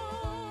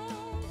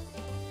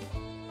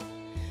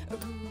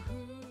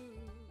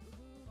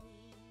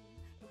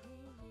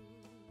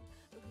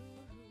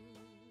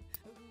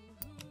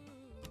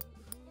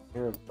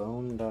 Pair of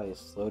bone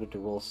dice loaded to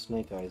roll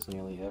snake eyes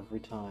nearly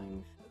every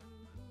time.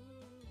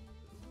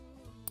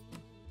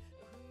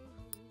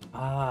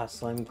 Ah,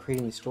 so I'm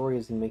creating these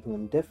stories and making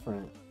them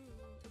different.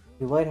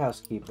 You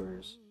lighthouse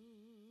keepers.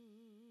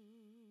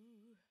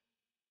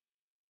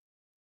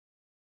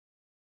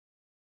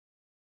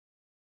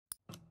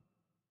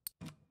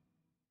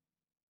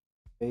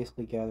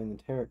 Basically gathering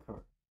the tarot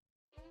card.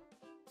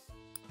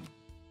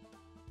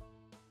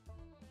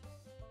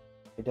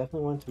 I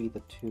definitely want it to be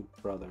the two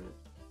brothers.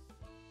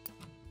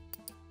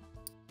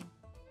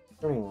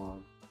 Turning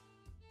log.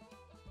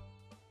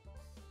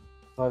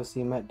 So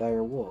obviously you met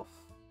Dire Wolf,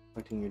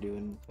 collecting his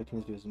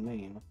dues in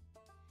Maine.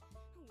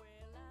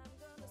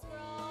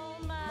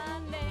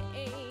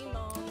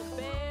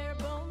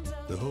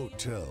 The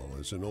hotel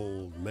is an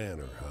old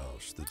manor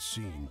house that's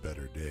seen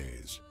better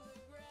days.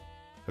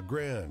 A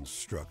grand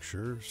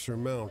structure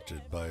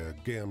surmounted by a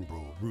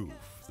gambrel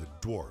roof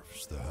that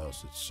dwarfs the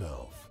house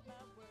itself.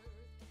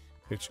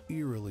 It's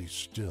eerily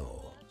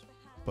still,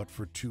 but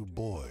for two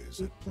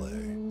boys at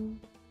play.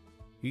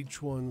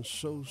 Each one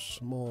so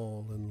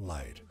small and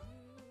light,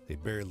 they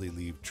barely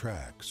leave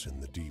tracks in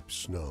the deep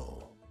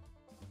snow.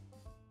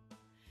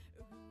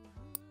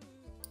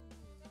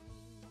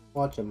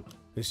 Watch him.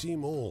 They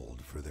seem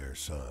old for their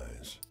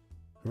size,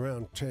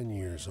 around 10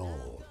 years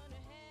old.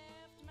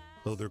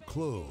 Though their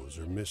clothes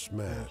are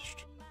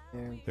mismatched,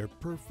 they're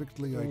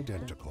perfectly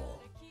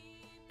identical,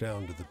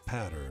 down to the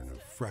pattern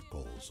of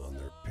freckles on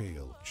their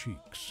pale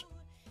cheeks.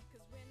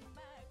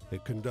 They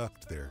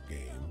conduct their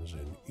games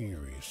in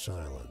eerie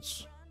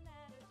silence.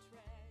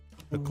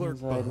 The clerk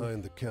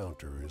behind the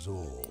counter is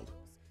old,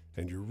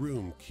 and your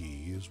room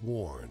key is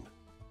worn.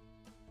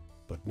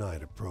 But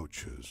night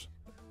approaches,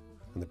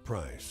 and the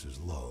price is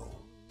low.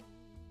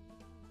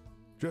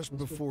 Just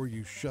before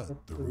you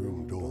shut the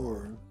room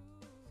door,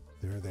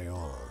 there they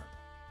are,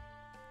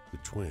 the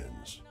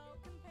twins,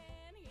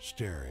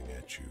 staring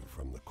at you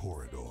from the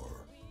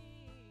corridor.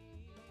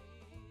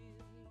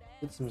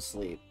 Get some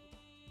sleep.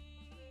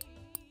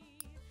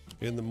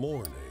 In the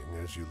morning,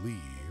 as you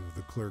leave,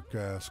 the clerk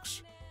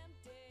asks,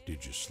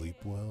 "Did you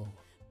sleep well?"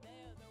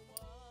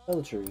 Tell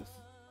the truth.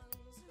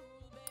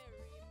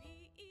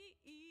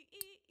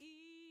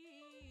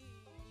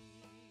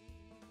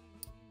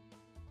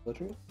 Tell the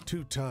truth?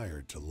 Too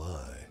tired to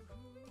lie,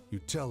 you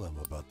tell him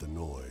about the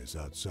noise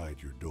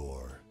outside your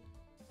door,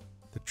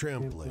 the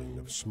trampling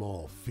of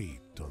small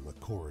feet on the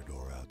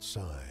corridor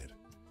outside,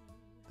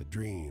 the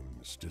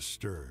dreams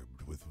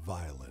disturbed with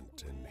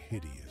violent and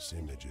hideous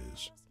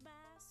images.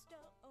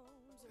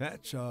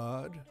 "That's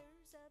odd,"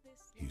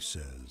 he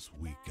says,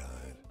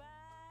 weak-eyed.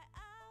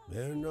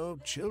 "There are no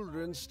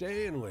children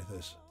staying with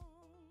us."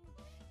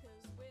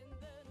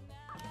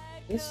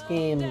 This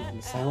game,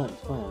 The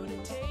Silent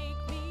Twins.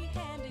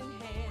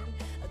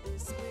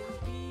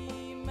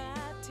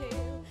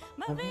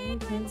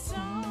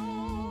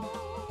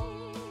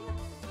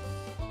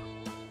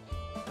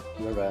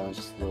 Rhode Island's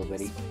just a little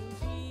bitty.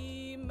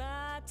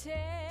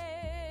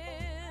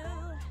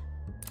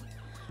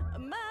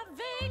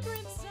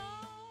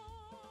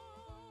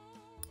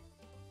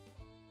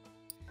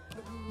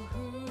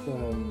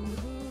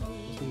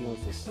 He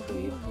wants to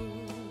sleep.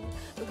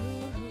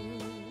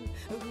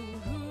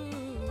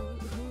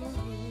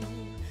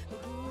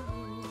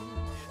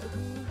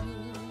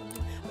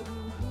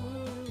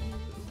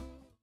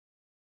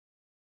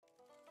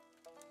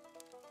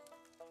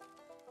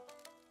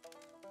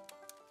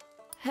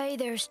 Hey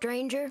there,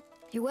 stranger.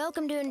 You're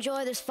welcome to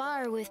enjoy this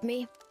fire with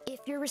me, if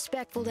you're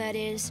respectful, that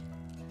is.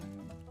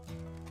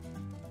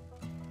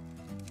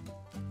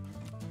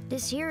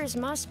 This here is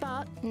my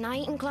spot, and I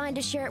ain't inclined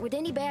to share it with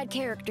any bad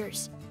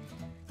characters.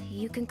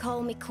 You can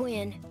call me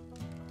Quinn.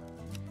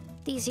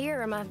 These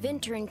here are my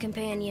venturing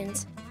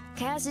companions.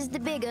 Cass is the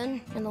big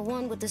un, and the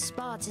one with the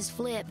spots is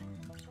Flip.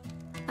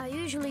 I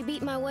usually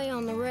beat my way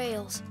on the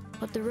rails,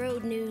 but the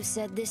road news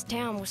said this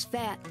town was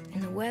fat,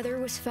 and the weather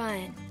was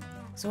fine.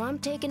 So I'm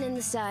taking in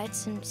the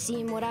sights and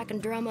seeing what I can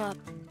drum up.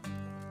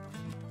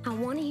 I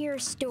want to hear a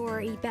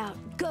story about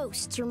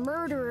ghosts or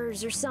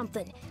murderers or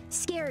something.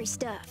 Scary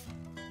stuff.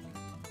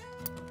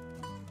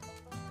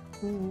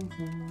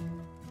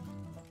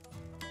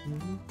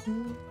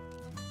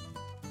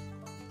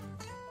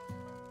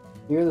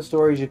 Here are the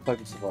stories you've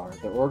collected so far.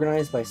 They're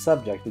organized by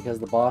subject because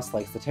the boss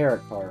likes the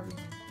tarot card.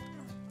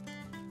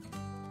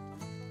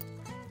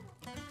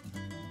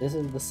 This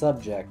is the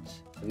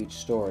subject of each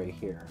story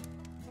here.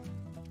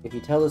 If you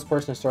tell this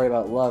person a story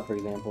about love, for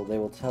example, they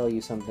will tell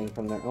you something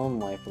from their own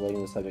life relating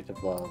to the subject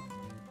of love.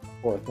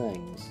 4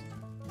 things.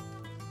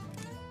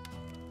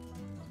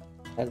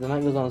 As the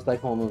knight goes on, the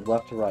cycle will move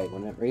left to right.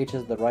 When it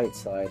reaches the right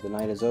side, the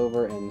night is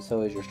over, and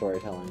so is your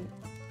storytelling.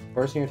 The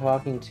person you're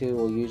talking to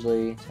will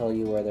usually tell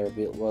you where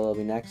they'll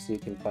be next, so you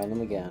can find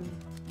them again.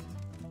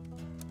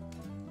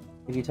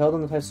 If you tell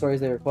them the type of stories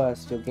they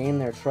request, you'll gain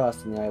their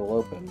trust, and the eye will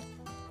open.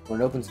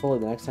 When it opens fully,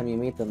 the next time you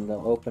meet them,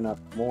 they'll open up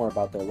more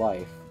about their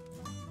life.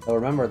 They'll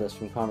remember this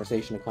from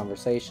conversation to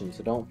conversation,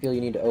 so don't feel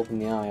you need to open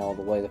the eye all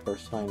the way the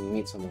first time you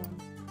meet someone.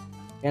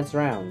 Dance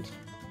around.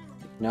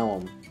 Know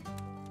them.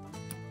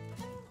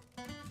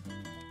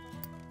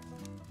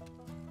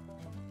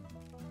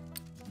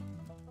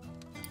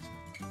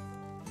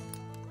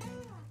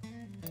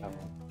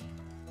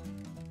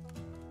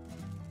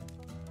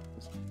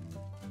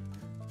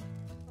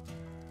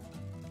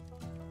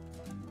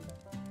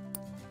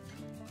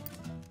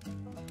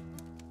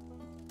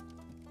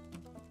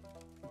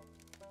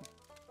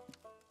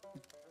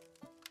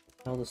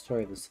 Tell the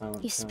story of the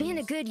silent You spin a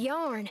tones. good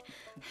yarn.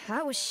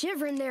 I was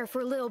shivering there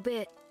for a little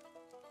bit.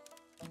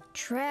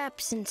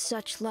 Traps and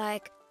such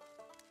like.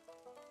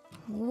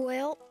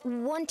 Well,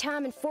 one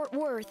time in Fort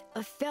Worth,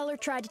 a feller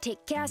tried to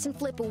take Cass and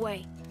Flip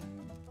away.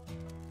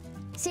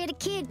 Said a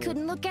kid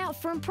couldn't look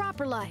out for him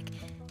proper like.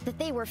 That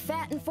they were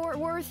fat in Fort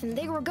Worth and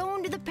they were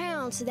going to the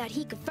pound so that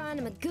he could find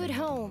him a good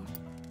home.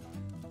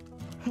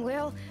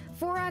 Well,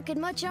 before I could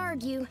much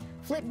argue,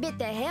 Flip bit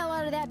the hell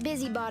out of that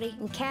busybody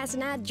and Cass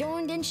and I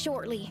joined in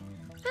shortly.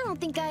 I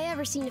don't think I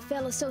ever seen a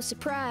fella so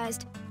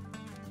surprised.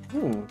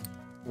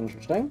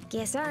 Interesting.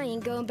 Guess I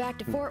ain't going back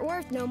to Fort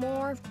Worth no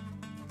more.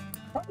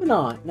 Probably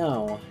not,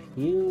 no.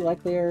 You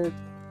likely are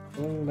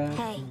going back.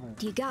 Hey,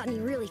 do you got any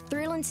really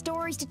thrilling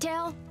stories to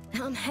tell?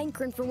 I'm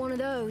hankering for one of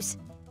those.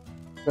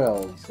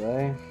 Thrills,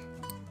 eh?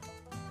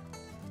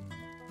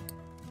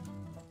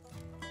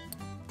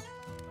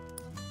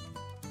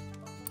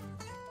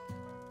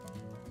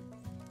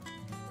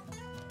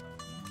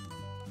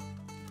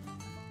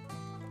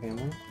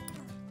 Family?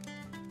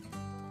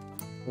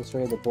 The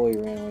story of the boy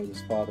who ran away with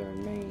his father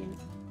in Maine.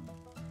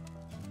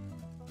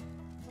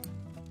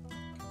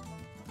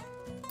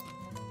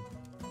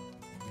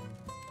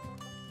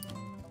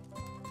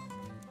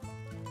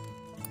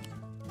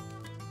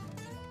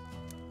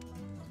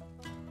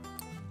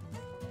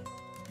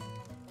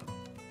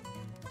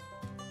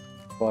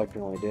 That's all I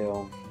can really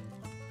do.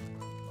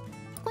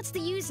 What's the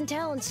use in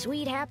telling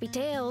sweet happy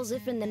tales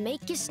if in they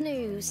make you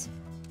snooze?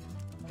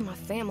 My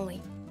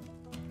family.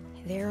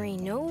 There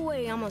ain't no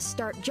way I'm gonna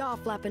start jaw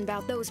flapping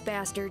about those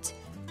bastards.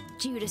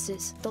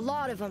 Judases, the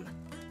lot of them.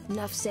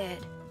 Enough said.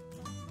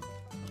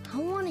 I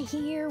wanna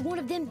hear one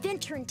of them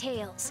venturing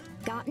tales.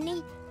 Got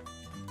any?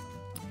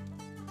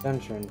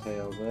 Adventure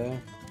tales, eh?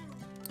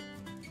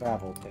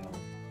 Travel tales.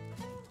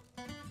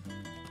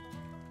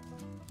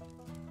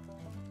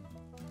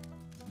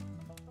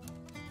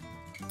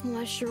 Well,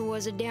 that sure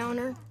was a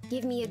downer.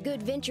 Give me a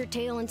good venture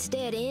tale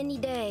instead any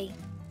day.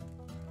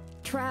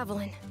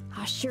 Traveling,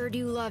 I sure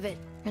do love it.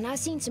 And I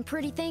seen some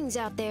pretty things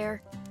out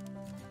there.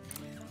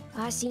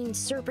 I seen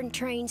serpent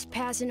trains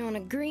passing on a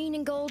green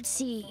and gold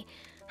sea.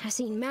 I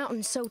seen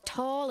mountains so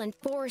tall and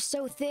forests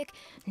so thick,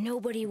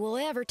 nobody will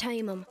ever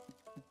tame 'em.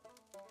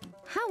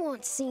 I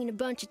once seen a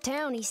bunch of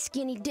townies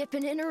skinny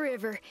dipping in a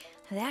river.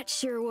 That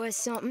sure was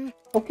something.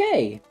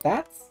 Okay,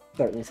 that's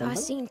certainly I something.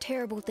 seen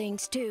terrible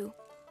things too.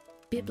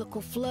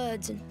 Biblical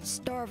floods and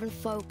starving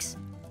folks,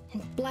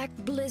 and black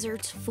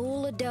blizzards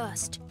full of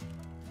dust.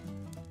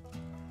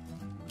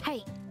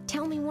 Hey,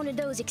 tell me one of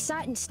those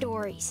exciting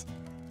stories.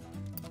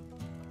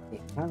 Do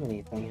you have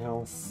anything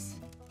else?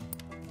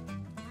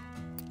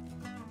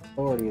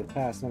 Authority of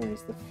past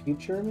memories. The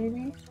future,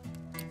 maybe?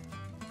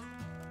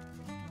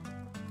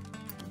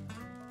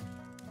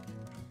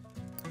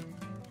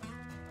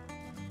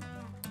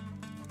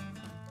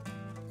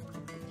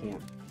 I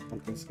can't. I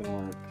don't think it's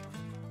gonna work.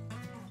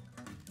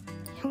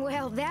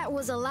 Well, that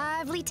was a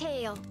lively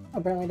tale. Oh,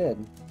 apparently did.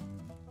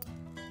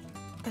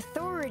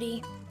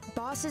 Authority,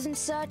 bosses and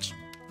such.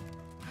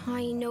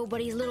 I ain't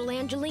nobody's little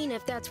Angelina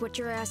if that's what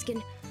you're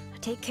asking. I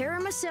take care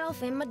of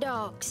myself and my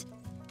dogs.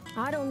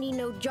 I don't need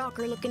no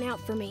jocker looking out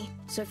for me.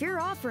 So if you're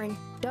offering,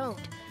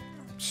 don't.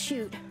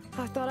 Shoot,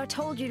 I thought I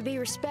told you to be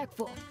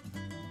respectful.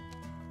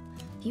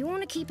 You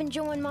want to keep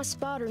enjoying my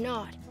spot or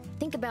not?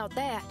 Think about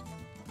that.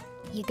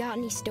 You got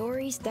any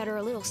stories that are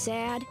a little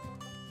sad?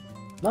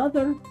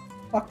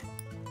 Motherfucker.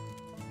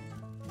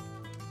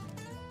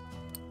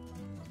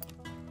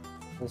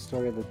 The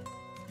story of the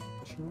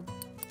fisherman?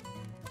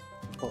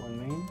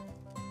 Portland, Maine?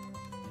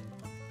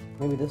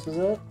 Maybe this is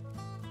it?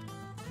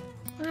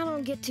 I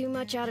don't get too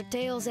much out of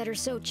tales that are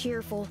so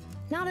cheerful.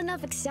 Not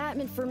enough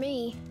excitement for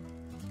me.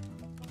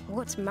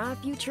 What's my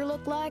future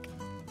look like?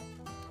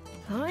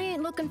 I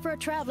ain't looking for a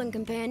traveling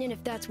companion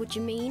if that's what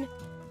you mean.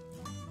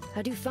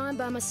 I do fine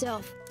by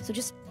myself, so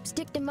just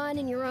stick to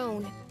minding your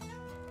own.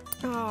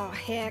 Oh,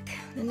 heck,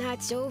 the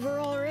night's over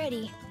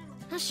already.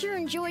 I sure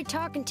enjoyed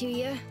talking to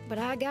you, but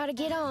I gotta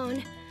get on.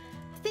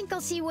 I think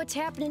I'll see what's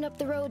happening up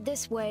the road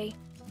this way.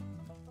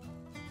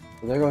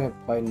 So they're going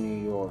up by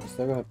New York. So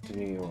they're going up to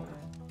New York.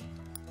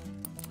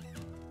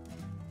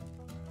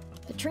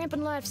 The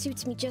tramping life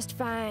suits me just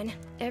fine.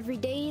 Every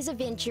day is a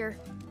venture.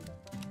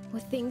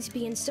 With things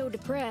being so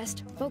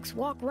depressed, folks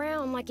walk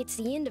around like it's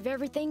the end of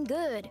everything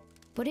good.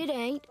 But it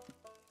ain't.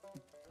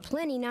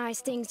 Plenty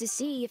nice things to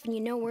see if you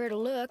know where to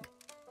look.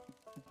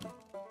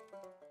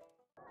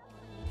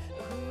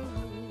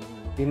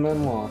 Demon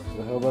Unlocked,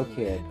 The Hobo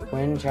Kid.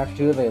 Quinn, Chapter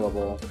 2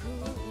 available.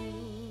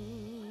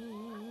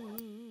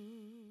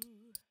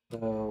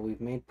 So, we've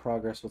made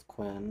progress with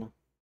Quinn.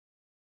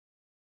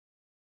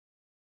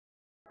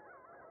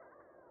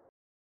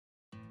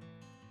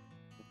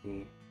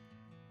 The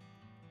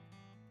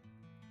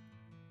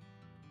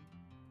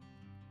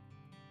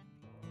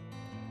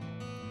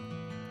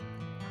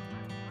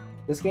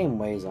This game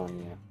weighs on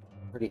you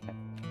pretty heavy.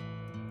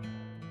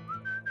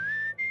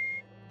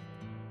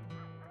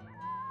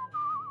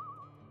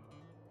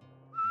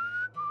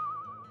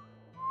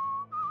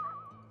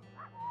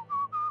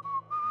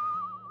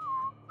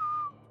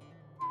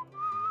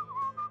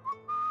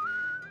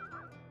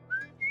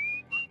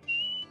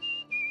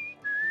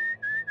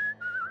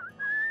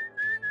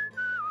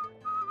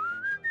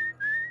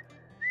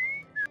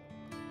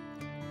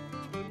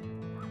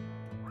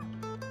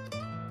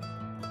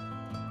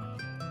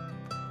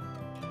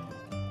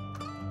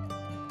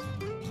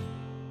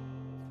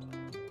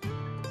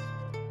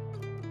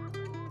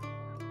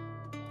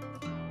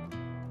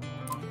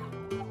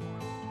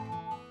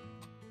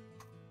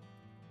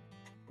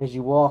 As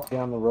you walk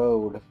down the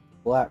road, a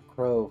black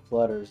crow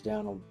flutters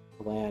down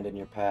to land in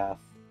your path.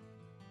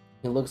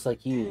 It looks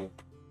like you.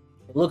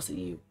 It looks at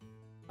you,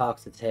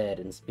 cocks its head,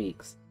 and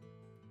speaks.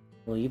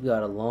 Well, you've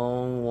got a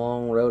long,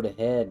 long road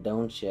ahead,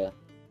 don't you?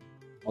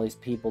 All these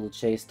people to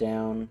chase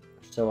down,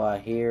 or so I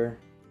hear.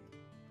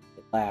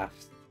 It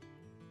laughs.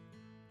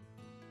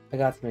 I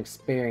got some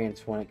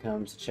experience when it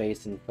comes to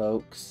chasing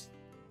folks.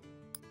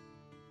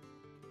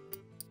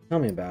 Tell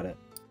me about it.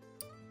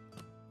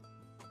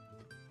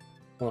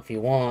 Well, if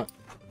you want,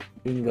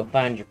 you can go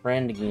find your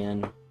friend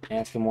again and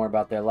ask him more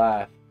about their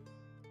life.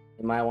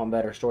 They might want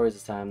better stories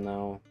this time,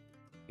 though.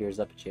 Peers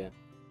up at you.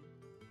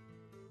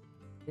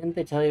 Didn't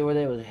they tell you where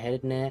they was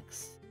headed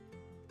next?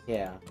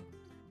 Yeah.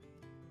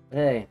 But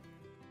hey,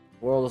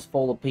 the world is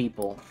full of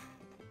people.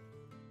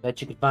 Bet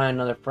you could find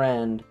another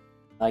friend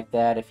like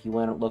that if you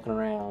went looking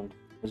around.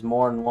 There's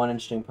more than one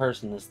interesting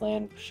person in this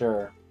land, for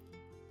sure.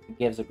 He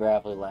gives a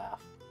gravelly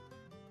laugh.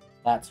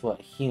 That's what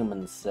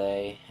humans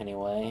say,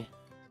 anyway.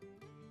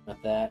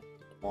 With that,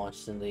 it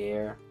launches into the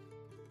air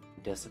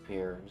and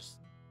disappears.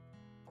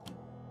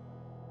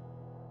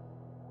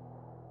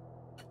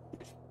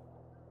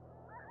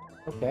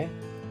 Okay.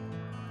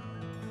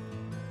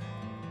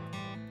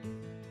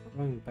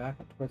 We're going back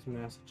up towards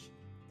Massachusetts.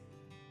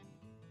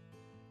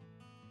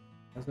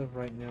 As of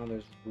right now,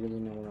 there's really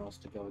nowhere else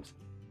to go.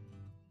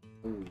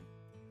 Ooh.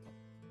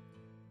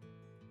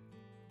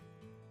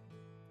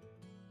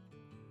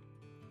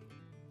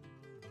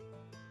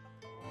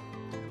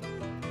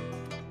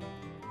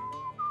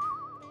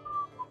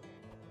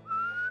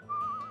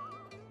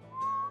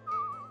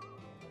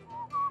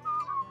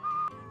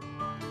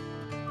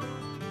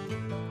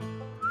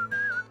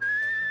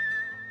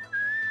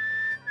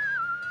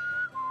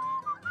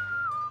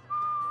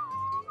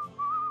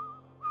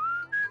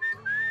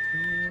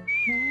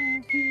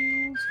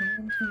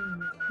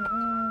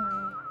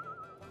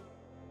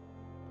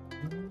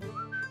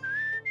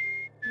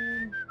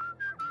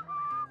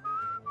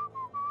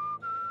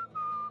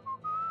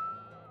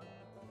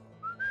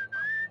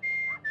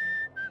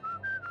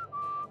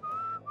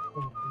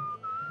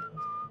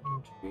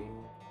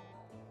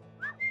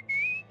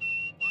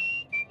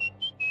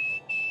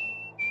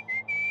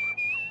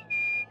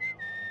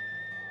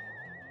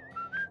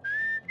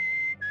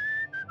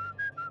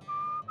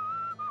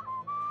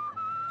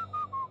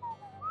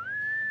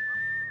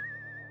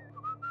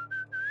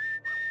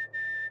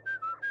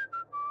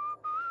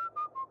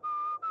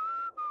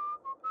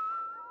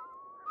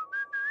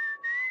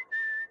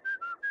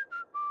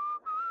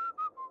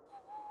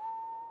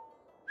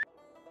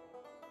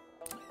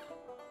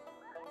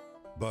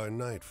 By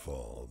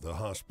nightfall, the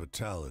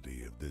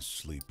hospitality of this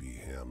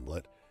sleepy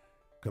hamlet,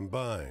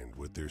 combined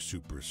with their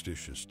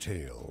superstitious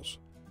tales,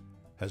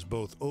 has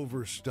both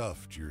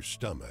overstuffed your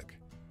stomach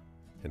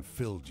and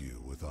filled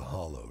you with a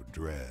hollow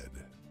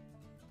dread.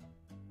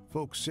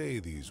 Folks say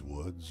these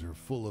woods are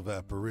full of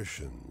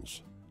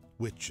apparitions,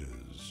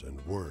 witches, and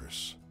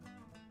worse.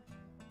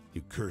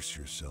 You curse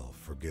yourself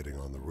for getting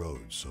on the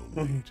road so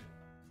late.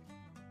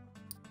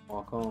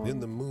 Walk on.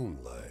 In the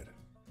moonlight,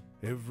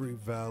 every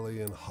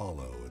valley and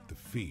hollow at the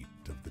feet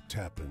of the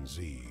Tappan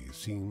Zee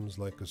seems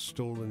like a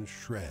stolen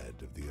shred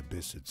of the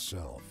abyss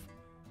itself.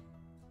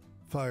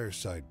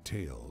 Fireside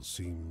tales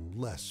seem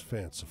less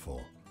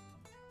fanciful,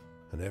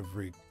 and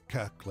every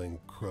cackling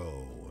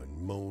crow and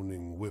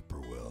moaning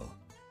whippoorwill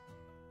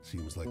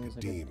seems like a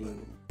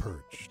demon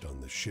perched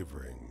on the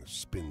shivering,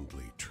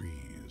 spindly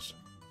trees.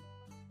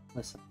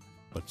 Listen.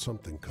 But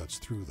something cuts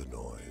through the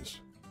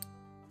noise.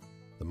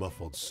 The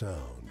muffled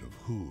sound of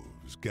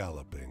hooves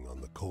galloping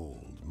on the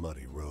cold,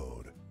 muddy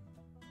road.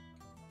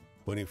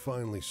 When he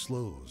finally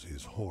slows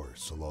his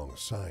horse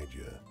alongside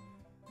you,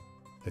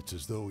 It's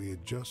as though he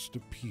had just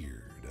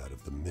appeared out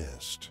of the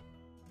mist.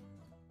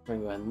 We're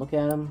gonna go ahead and look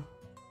at him.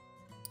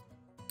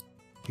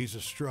 He's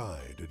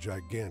astride a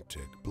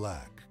gigantic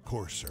black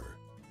courser,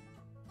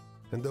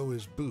 and though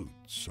his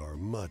boots are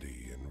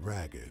muddy and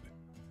ragged,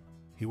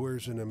 he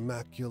wears an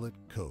immaculate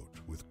coat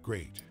with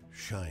great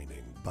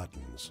shining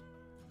buttons.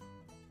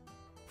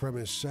 From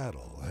his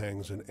saddle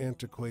hangs an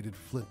antiquated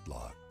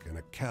flintlock and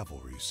a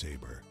cavalry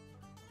saber.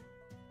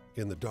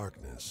 In the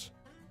darkness,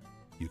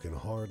 you can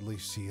hardly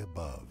see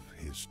above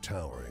his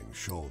towering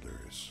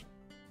shoulders.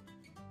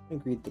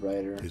 Greet the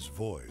rider. His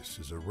voice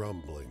is a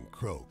rumbling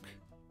croak,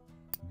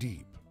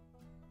 deep,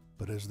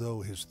 but as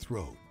though his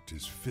throat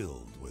is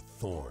filled with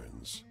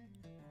thorns.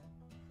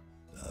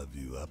 Have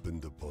you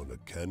happened upon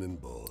a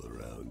cannonball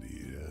around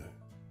here?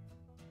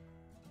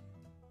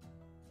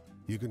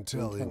 You can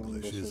tell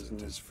English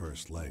isn't his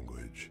first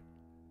language.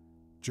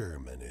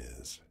 German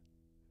is.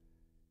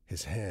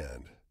 His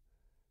hand,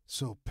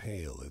 so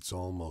pale it's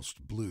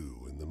almost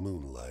blue in the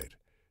moonlight,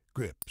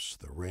 grips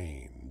the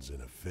reins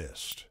in a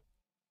fist.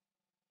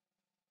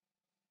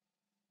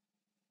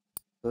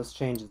 This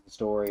changes the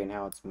story and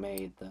how it's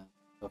made, then.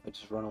 So if I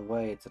just run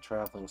away, it's a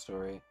traveling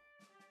story.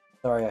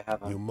 Sorry, I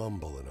haven't. You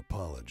mumble an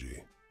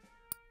apology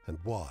and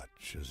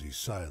watch as he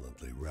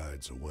silently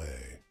rides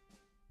away,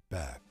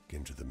 back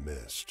into the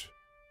mist.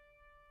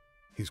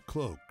 He's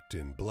cloaked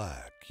in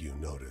black, you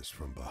notice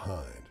from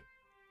behind,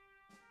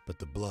 but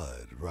the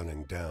blood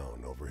running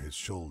down over his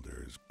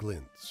shoulders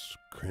glints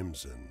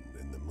crimson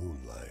in the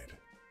moonlight.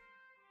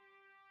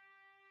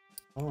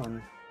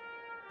 On.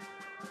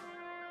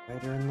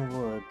 Rider in the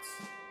woods.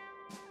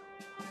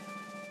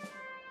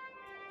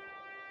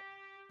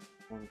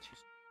 1, 2.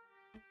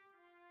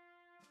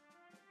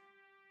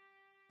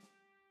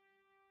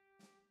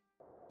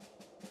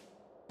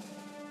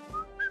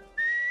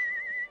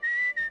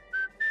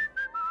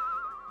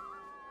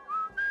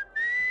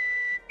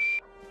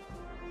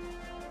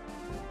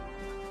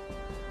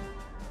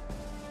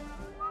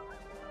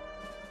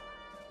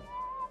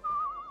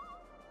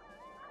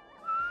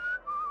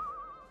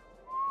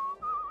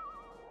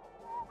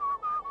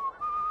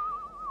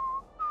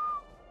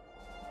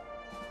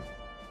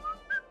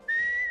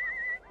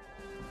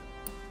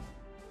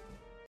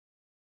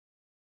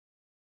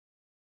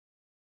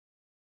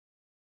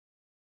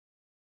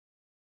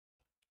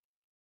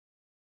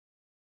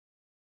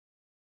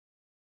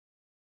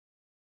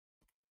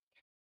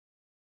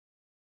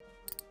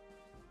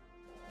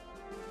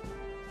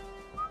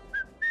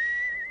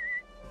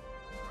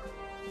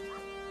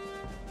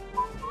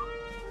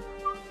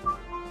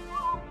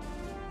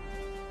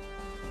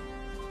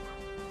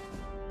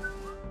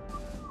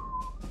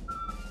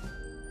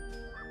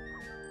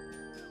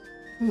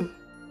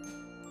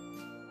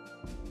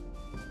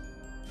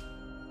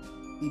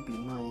 Sleepy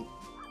night.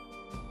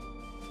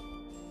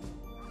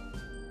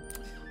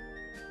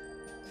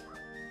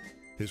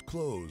 His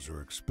clothes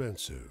are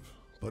expensive,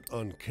 but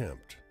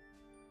unkempt.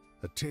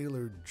 A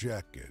tailored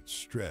jacket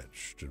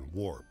stretched and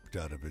warped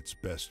out of its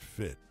best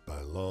fit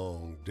by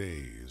long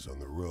days on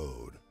the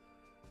road.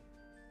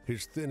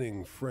 His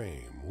thinning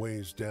frame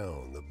weighs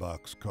down the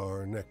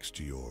boxcar next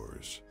to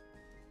yours.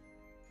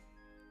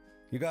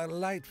 You got a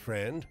light,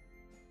 friend?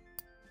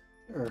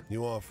 Sure.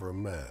 You offer a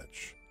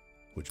match,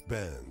 which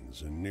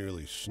bends and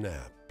nearly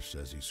snaps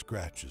as he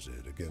scratches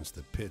it against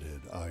the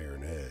pitted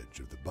iron edge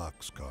of the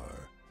boxcar.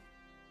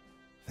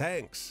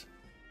 Thanks,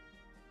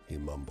 he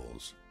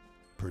mumbles,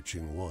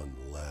 perching one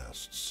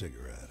last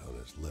cigarette on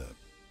his lip.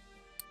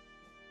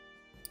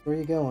 Where are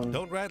you going?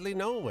 Don't rightly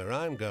know where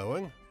I'm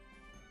going.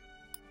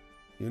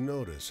 You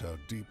notice how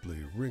deeply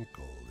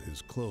wrinkled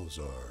his clothes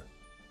are.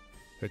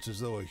 It's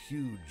as though a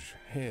huge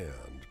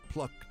hand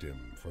plucked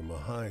him from a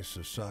high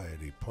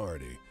society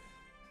party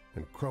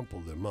and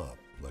crumpled him up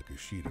like a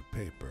sheet of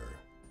paper.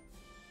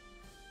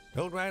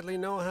 Don't rightly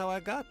know how I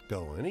got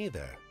going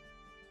either.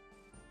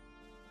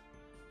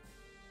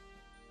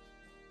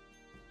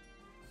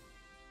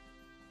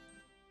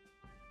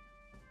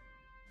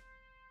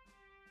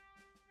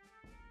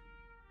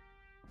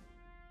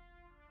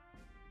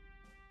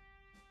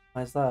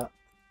 Why's that?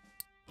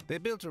 They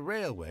built a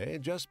railway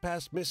just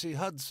past Missy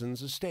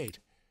Hudson's estate.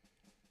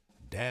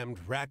 Damned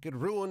racket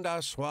ruined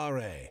our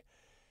soiree.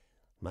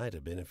 Might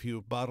have been a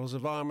few bottles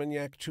of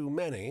Armagnac too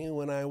many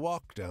when I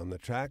walked down the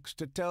tracks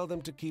to tell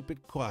them to keep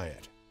it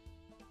quiet.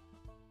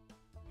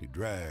 He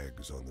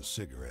drags on the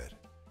cigarette,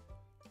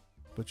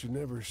 but you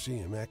never see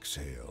him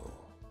exhale.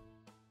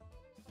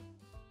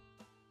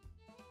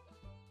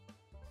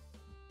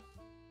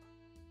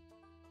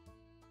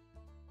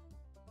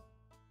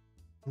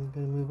 I'm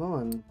gonna move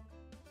on.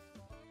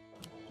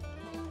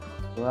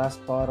 The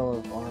last bottle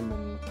of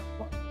Armand.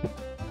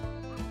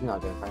 I'm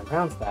not gonna try and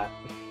pronounce that.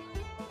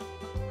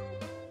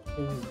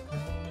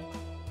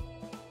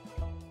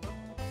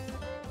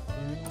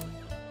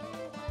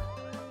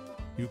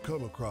 You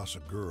come across a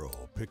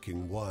girl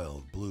picking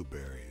wild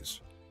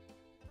blueberries.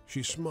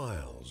 She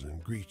smiles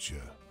and greets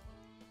you.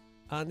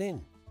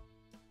 Anin.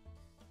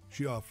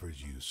 She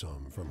offers you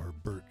some from her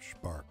birch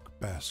bark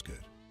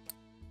basket.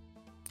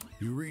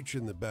 You reach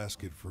in the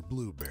basket for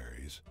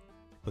blueberries,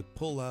 but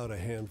pull out a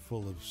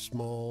handful of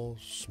small,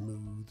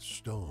 smooth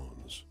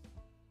stones,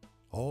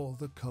 all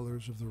the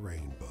colors of the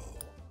rainbow.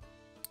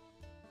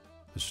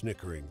 The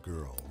snickering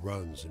girl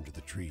runs into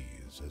the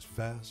trees as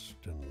fast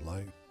and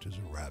light as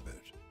a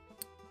rabbit.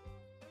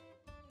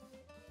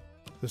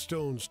 The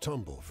stones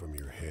tumble from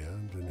your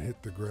hand and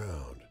hit the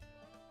ground,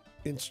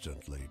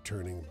 instantly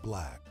turning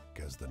black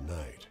as the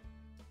night.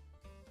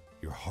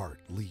 Your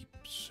heart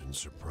leaps in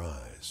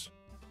surprise.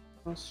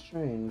 How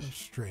strange. How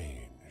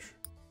strange.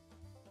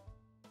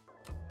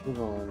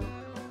 Move on.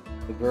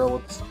 The girl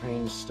with the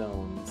strange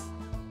stones.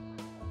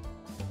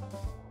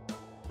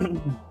 Did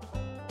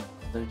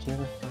you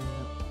ever find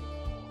that?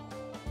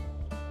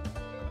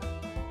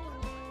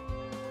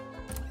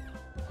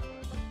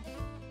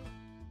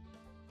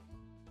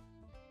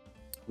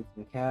 Need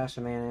some cash,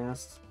 a man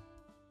asked.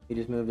 He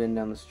just moved in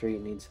down the street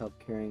and needs help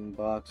carrying a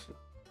box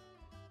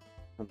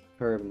from the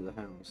curb into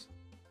the house.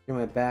 Threw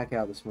my back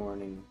out this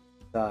morning.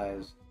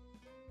 Thighs.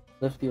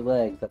 Lift your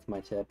legs, that's my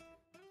tip.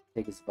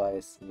 Take his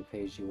advice and he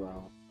pays you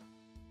well.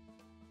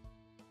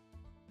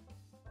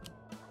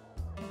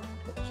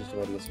 That's just a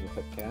way to get some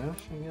quick cash,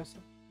 I guess.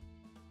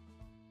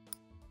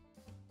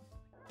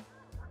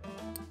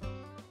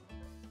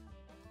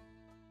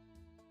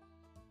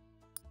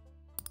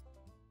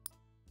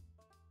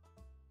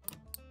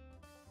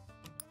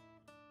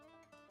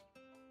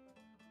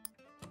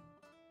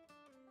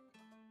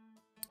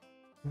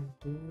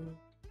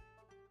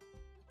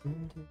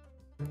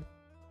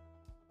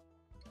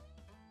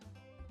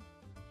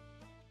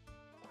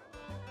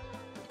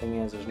 Thing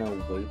is, there's no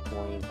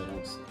waypoint. I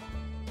don't see.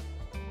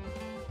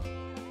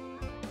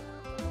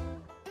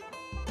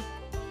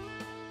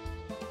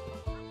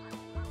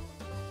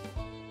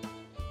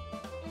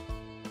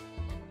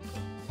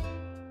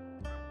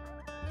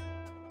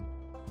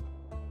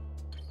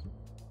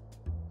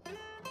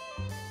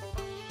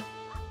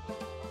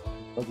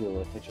 I'll be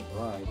able to hitch a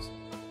ride.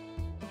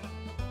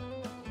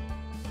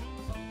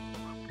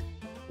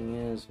 Thing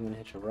is, I'm gonna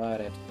hitch a ride.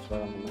 I have to hitch a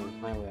ride on the main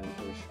highway. I'm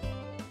pretty sure.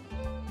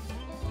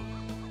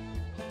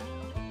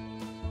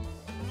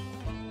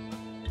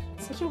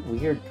 Such a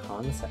weird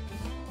concept.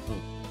 It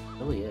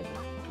really is.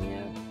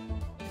 Yeah.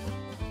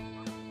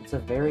 It's a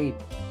very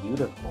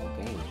beautiful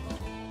game.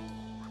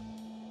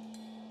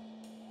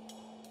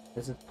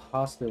 This is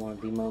possibly one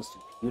of the most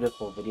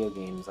beautiful video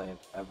games I have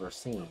ever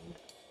seen.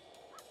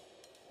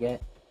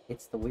 Yet,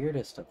 it's the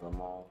weirdest of them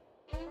all.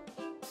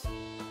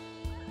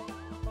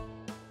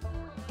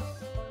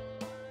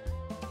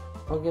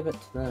 I'll give it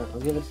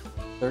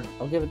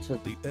to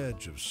The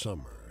edge of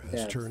summer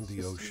has Yeah, turned it's the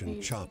just ocean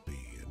amazing.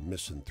 choppy and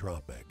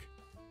misanthropic,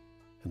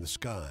 and the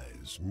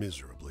skies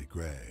miserably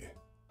gray.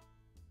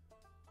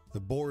 The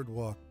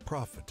boardwalk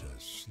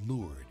prophetess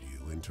lured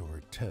you into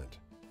her tent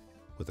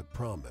with a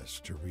promise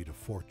to read a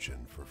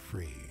fortune for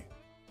free.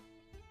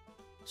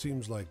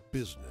 Seems like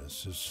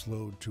business has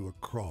slowed to a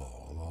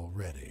crawl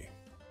already.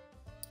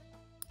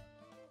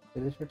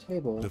 It is her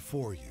table.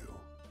 Before you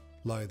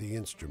lie the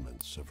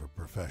instruments of her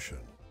profession.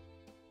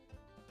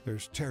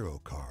 There's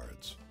tarot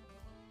cards,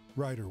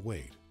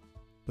 Rider-Waite,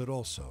 but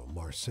also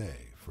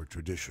Marseille for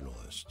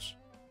traditionalists,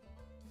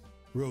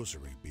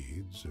 rosary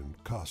beads and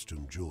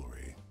costume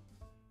jewelry,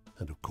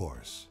 and of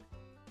course,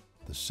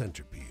 the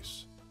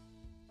centerpiece,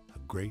 a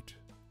great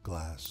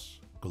glass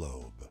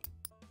globe.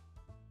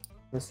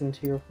 Listen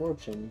to your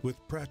fortune.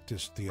 With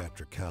practiced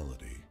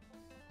theatricality,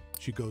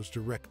 she goes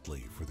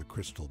directly for the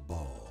crystal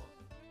ball,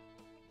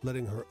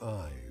 letting her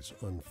eyes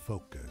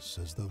unfocus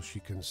as though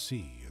she can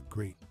see a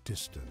great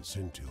distance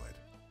into it.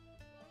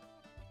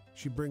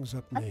 She brings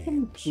up I can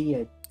names, be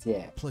a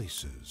dick.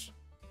 places,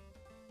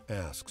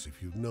 asks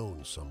if you've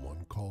known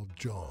someone called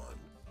John,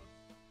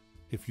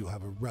 if you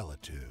have a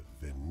relative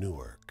in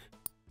Newark.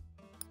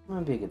 I'm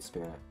gonna be a good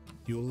spirit.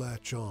 You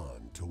latch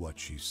on to what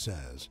she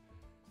says,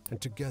 and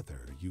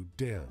together you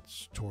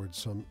dance towards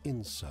some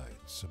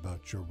insights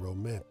about your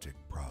romantic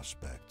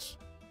prospects.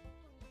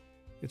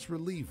 It's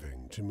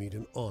relieving to meet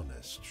an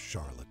honest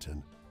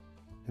charlatan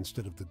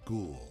instead of the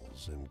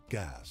ghouls and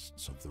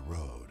ghasts of the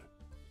road.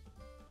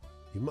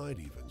 You might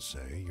even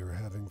say you're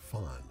having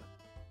fun,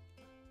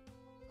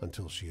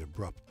 until she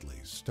abruptly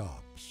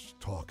stops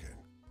talking.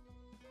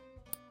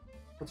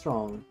 What's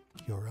wrong?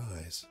 Your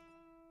eyes,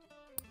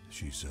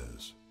 she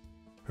says,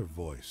 her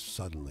voice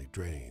suddenly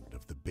drained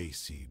of the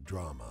bassy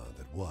drama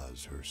that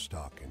was her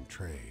stock in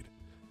trade.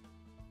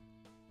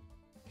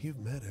 You've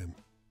met him.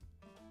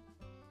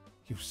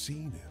 You've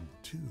seen him,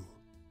 too.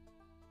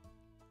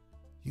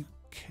 You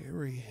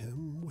carry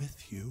him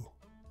with you.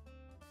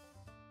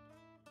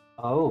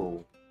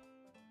 Oh.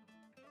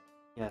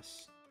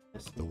 Yes.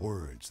 Yes. The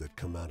words that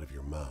come out of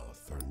your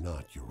mouth are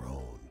not your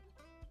own.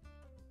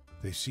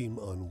 They seem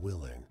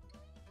unwilling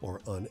or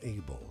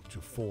unable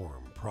to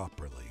form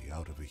properly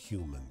out of a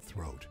human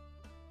throat.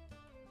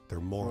 They're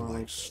more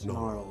like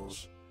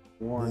snarls,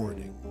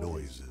 warning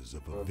noises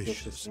of a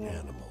vicious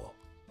animal.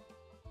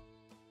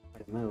 I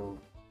move.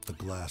 The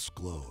glass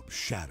globe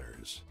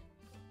shatters.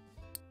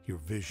 Your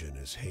vision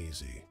is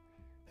hazy,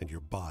 and your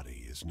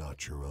body is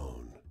not your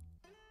own.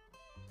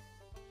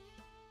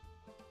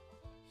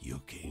 You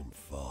You came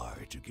far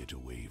to get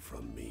away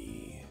from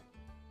me,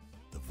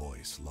 the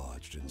voice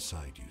lodged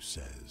inside you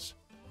says.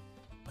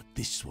 But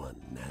this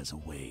one has a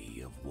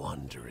way of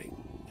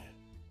wandering.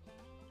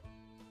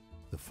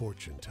 The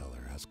fortune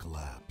teller has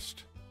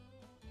collapsed,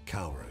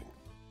 cowering.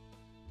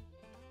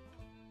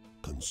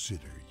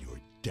 Consider your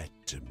debt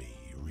to me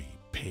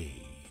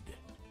repaid.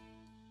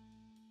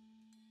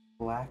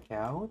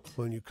 Blackout?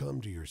 When you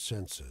come to your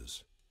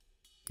senses,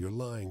 you're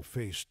lying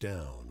face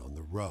down on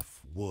the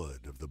rough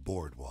wood of the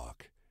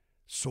boardwalk,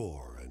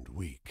 sore and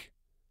weak.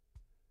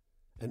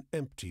 An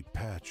empty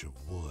patch of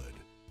wood,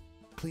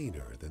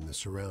 cleaner than the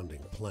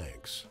surrounding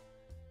planks,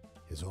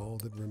 is all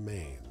that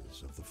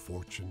remains of the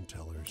fortune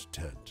teller's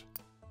tent.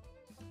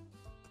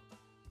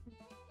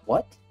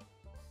 What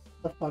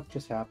the fuck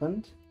just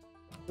happened?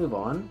 Move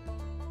on.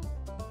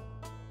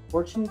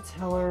 Fortune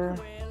teller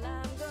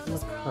and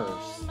the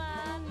curse.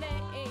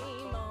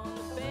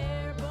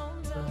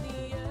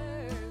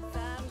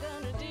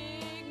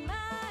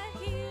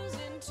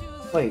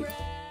 Wait,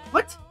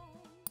 what?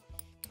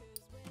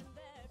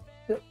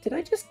 Did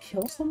I just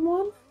kill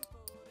someone?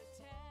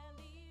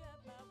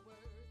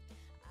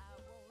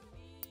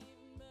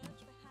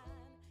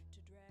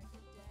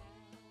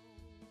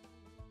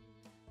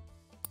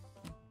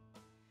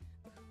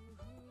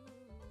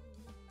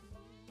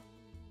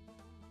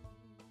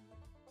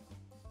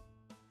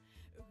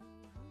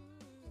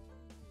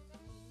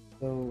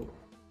 So...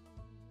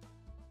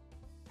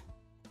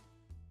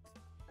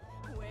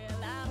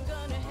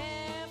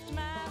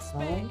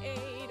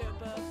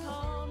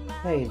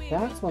 Hey,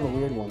 that's one of the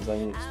weird ones I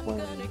need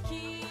explaining.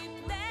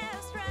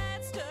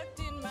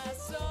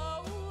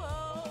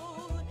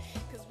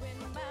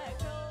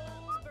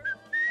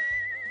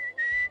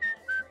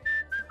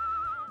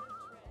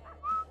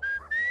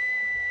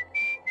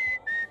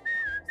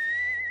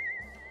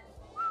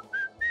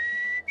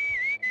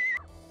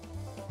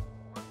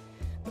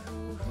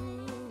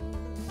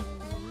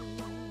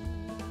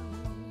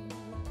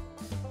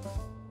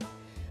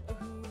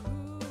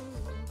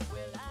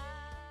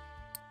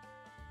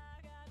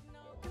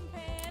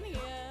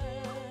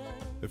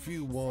 A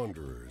few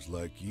wanderers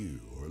like you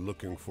are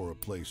looking for a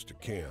place to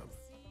camp.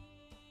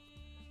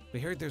 We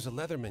heard there's a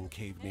Leatherman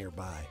cave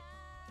nearby.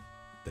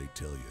 They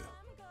tell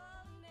you.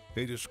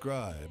 They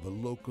describe a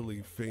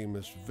locally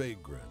famous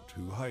vagrant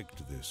who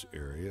hiked this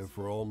area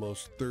for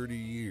almost 30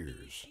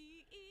 years.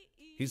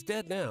 He's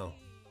dead now,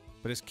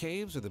 but his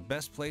caves are the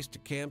best place to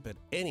camp at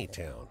any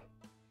town.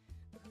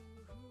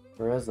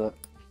 Where is it?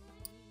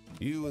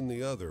 You and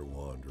the other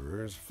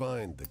wanderers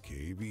find the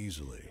cave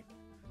easily,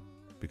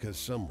 because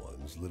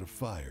someone's lit a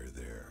fire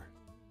there.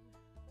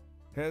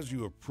 As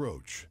you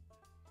approach,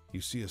 you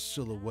see a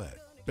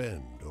silhouette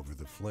bend over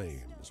the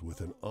flames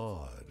with an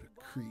odd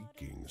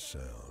creaking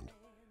sound,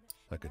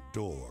 like a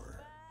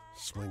door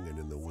swinging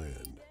in the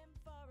wind.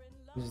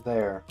 Who's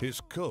there? His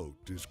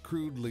coat is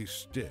crudely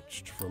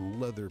stitched from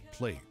leather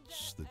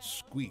plates that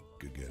squeak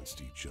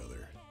against each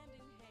other.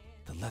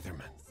 The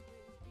Leatherman.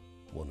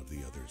 One of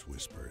the others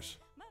whispers.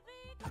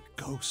 A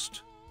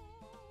ghost.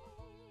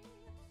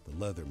 The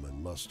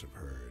Leatherman must have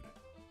heard,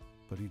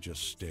 but he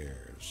just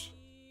stares.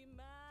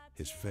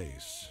 His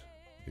face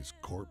is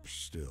corpse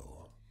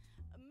still.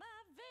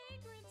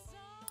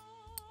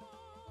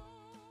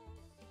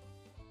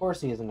 Of course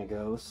he isn't a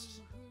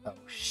ghost. Oh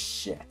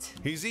shit.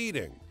 He's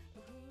eating,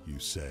 you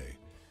say,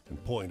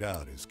 and point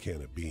out his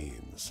can of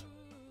beans.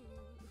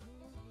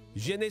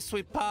 Je ne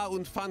suis pas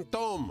un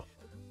fantôme,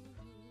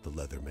 The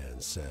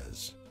Leatherman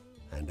says,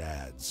 and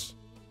adds,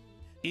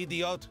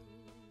 idiot.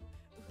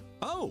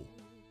 Oh,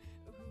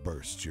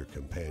 bursts your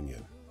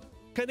companion.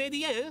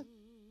 Canadien.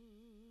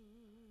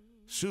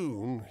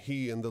 Soon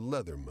he and the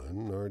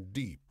Leatherman are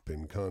deep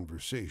in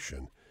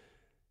conversation,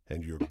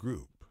 and your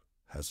group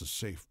has a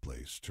safe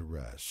place to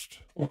rest.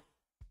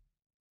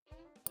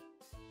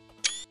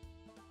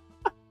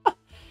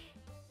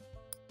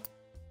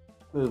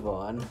 Move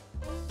on.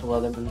 The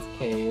Leatherman's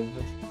cave.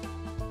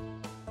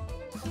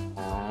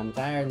 I'm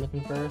tired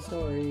looking for a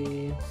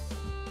story.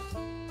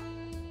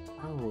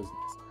 Oh, his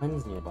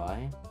friend's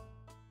nearby.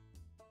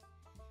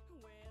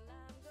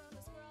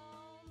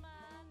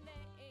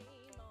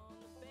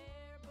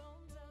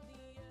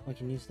 We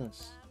can use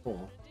this.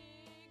 Cool.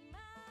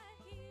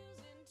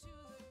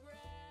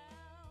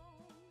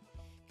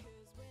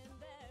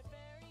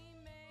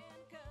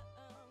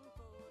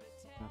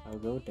 If I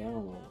go down a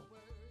little.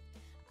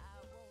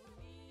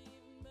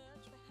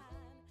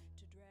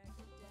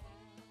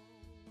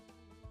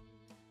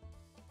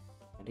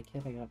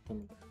 Etiquette, I got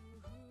them.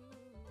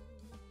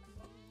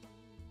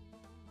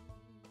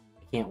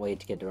 I can't wait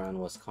to get around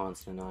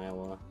Wisconsin and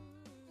Iowa.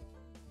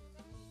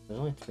 There's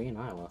only 3 in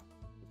Iowa.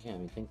 Yeah,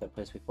 I think that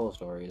place would be full of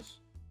stories.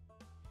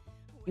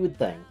 You would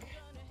think.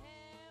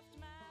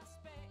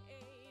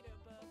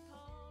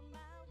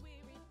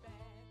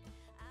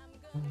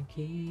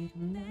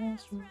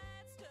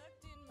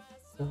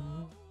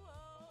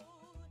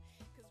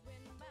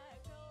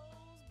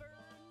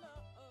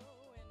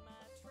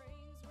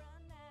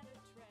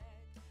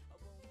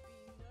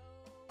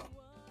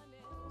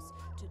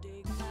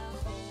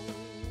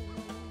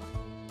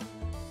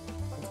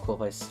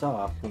 cool if I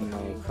stop when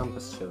my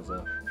compass shows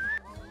up.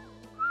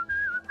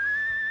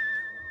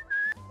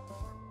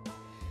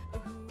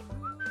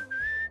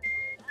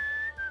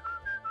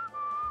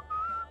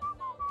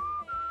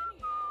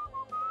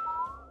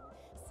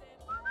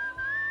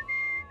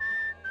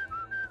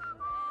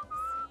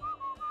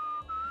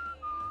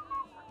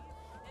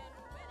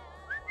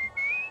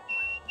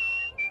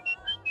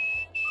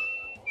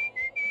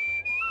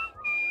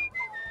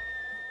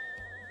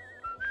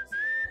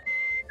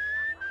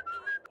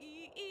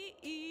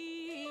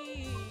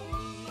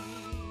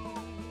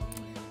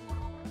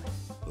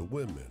 The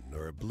women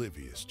are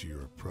oblivious to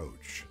your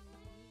approach.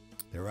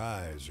 Their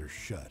eyes are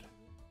shut.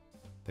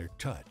 Their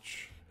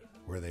touch,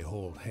 where they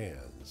hold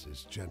hands,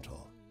 is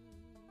gentle.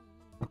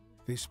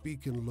 They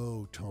speak in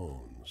low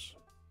tones.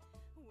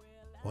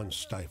 One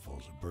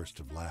stifles a burst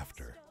of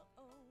laughter,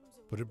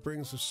 but it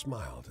brings a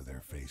smile to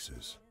their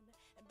faces.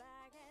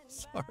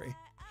 Sorry.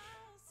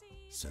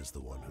 Says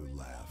the one who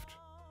laughed.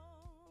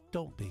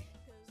 Don't be.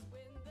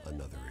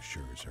 Another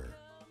assures her.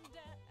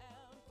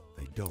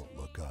 They don't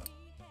look up.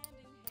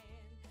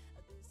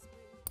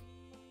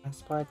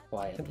 Pass by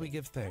quietly. And we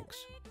give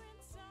thanks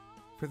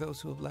for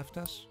those who have left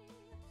us,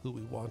 who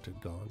we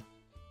wanted gone,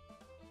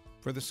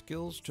 for the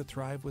skills to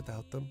thrive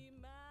without them,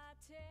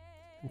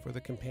 and for the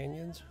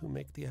companions who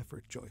make the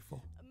effort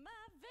joyful.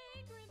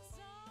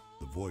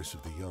 The voice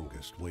of the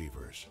youngest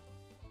wavers.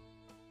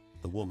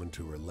 The woman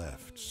to her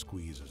left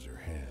squeezes her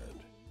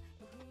hand.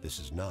 This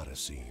is not a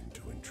scene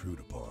to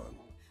intrude upon.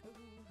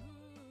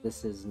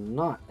 This is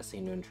not a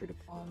scene to intrude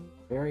upon.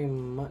 Very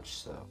much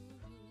so.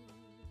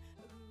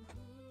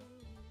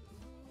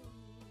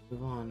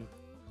 Move on.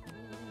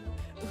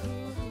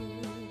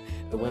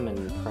 The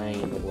women praying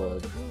in the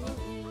wood.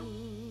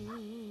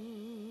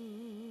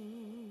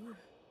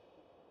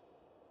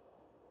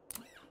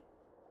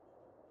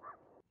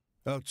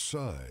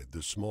 Outside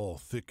the small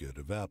thicket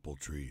of apple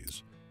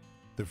trees,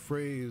 the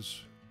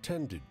phrase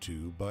 "tended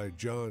to by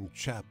John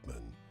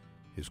Chapman"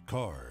 is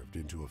carved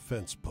into a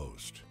fence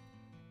post.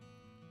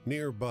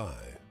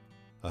 Nearby,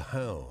 a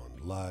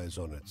hound lies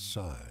on its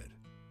side,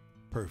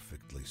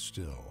 perfectly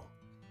still.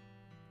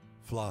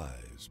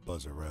 Flies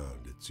buzz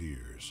around its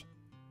ears.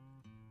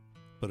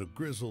 But a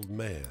grizzled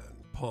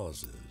man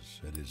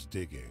pauses at his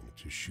digging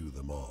to shoo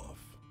them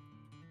off.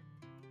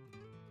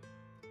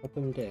 Help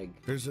him dig.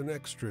 There's an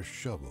extra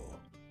shovel.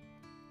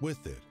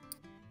 With it,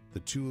 the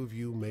two of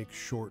you make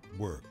short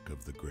work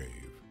of the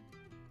grave.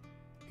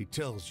 He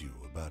tells you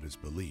about his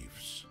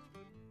beliefs,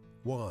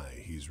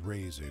 why he's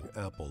raising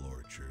apple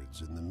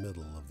orchards in the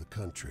middle of the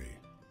country.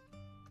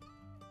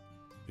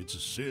 It's a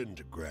sin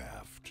to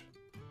graft,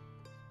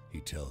 he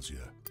tells you.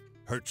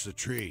 Hurts the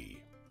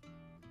tree.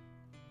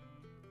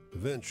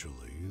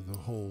 Eventually, the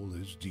hole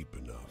is deep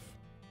enough.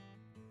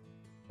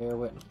 Bear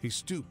witness. He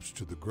stoops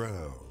to the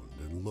ground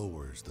and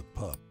lowers the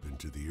pup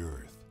into the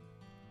earth.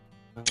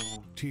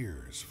 Oh,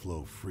 Tears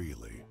flow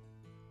freely.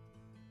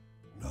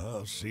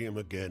 I'll see him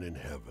again in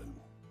heaven,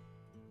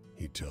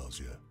 he tells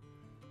you.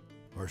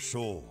 Our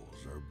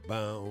souls are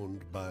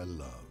bound by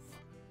love.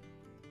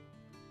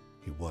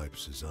 He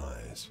wipes his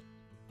eyes.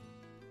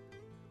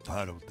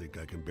 I don't think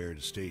I can bear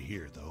to stay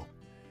here, though.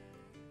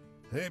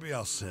 Maybe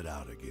I'll sit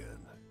out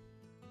again.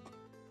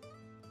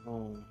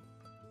 oh.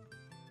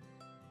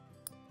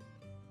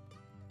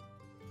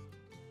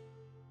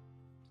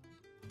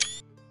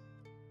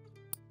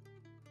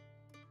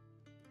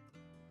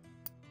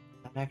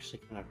 That actually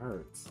kind of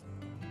hurts.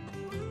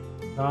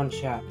 John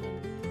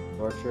Chapman,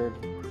 orchard,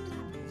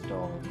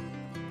 stalled.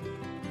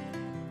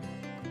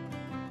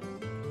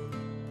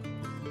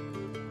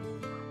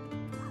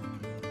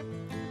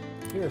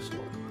 Here's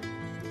one.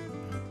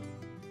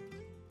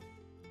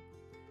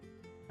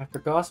 After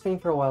gossiping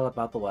for a while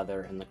about the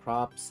weather and the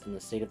crops and the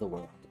state of the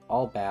world,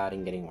 all bad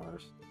and getting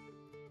worse,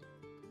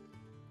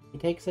 he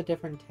takes a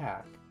different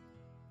tack.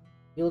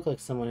 You look like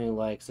someone who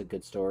likes a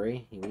good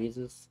story, he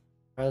wheezes.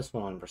 Try this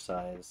one on for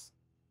size.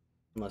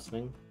 I'm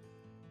listening.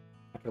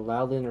 After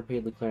loudly and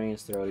repeatedly clearing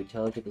his throat, he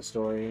tells you the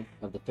story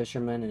of the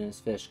fisherman and his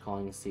fish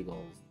calling the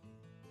seagulls.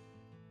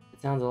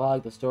 It sounds a lot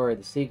like the story of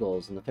the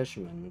seagulls and the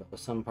fisherman, but with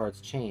some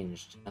parts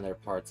changed and their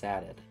parts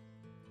added.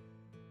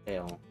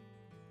 Tale.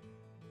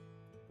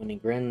 When he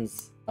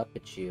grins up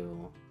at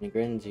you at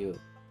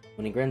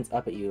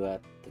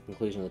the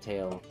conclusion of the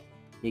tale,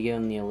 you give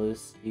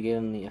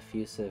him the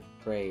effusive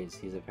praise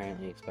he's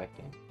apparently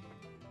expecting.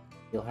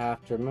 You'll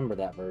have to remember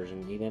that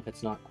version, even if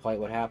it's not quite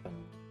what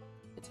happened.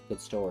 It's a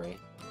good story.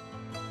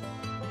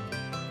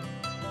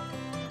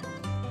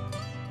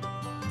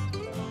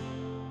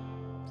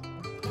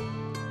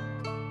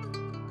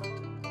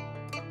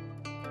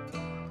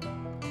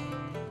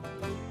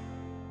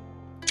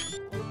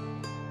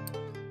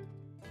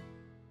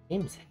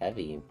 Game's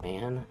heavy,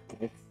 man.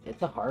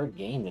 It's a hard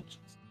game to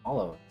just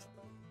follow.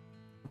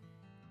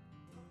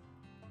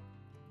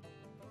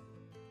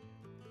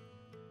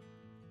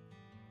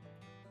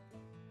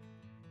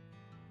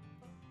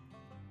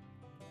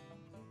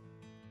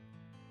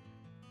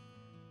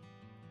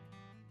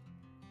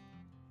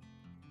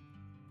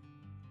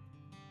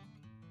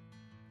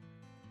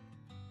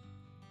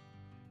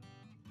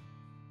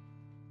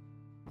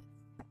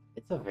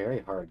 It's a very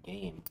hard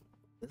game.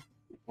 This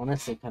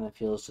honestly kind of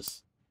feels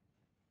just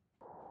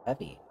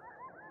heavy.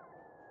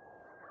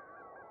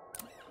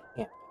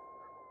 Yeah.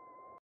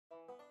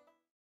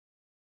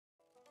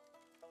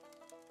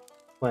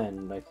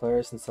 Quinn by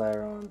Clarice and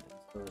Cyron.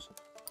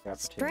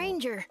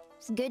 Stranger,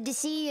 it's good to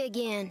see you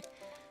again.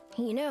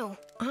 You know,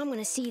 I'm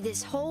gonna see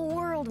this whole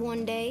world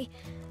one day,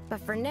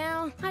 but for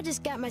now, I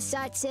just got my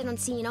sights set on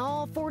seeing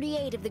all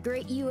 48 of the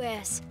great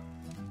U.S.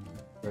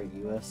 Great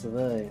U.S. of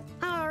A.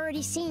 I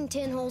already seen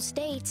 10 whole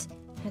states.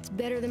 That's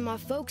better than my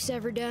folks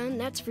ever done,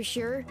 that's for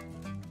sure.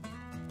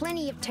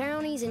 Plenty of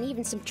townies and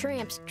even some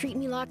tramps treat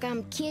me like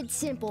I'm kid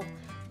simple,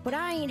 but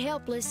I ain't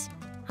helpless,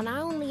 and I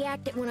only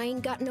act it when I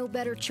ain't got no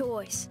better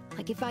choice,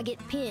 like if I get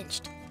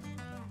pinched.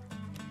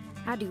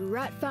 I do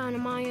right fine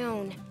on my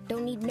own.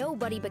 Don't need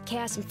nobody but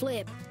Cass and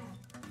Flip.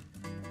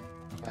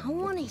 I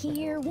want to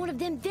hear one of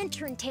them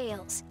venturing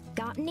tales.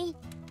 Got any?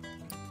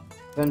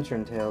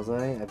 Venturing Tales,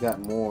 eh? I've got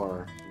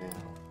more now.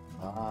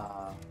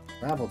 Ah,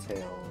 Travel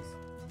Tales.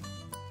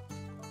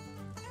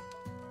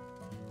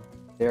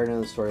 They already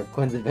know the story of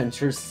Quinn's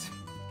adventures.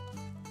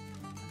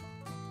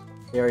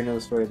 They already know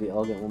the story of the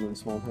elegant woman in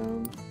Small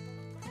Town.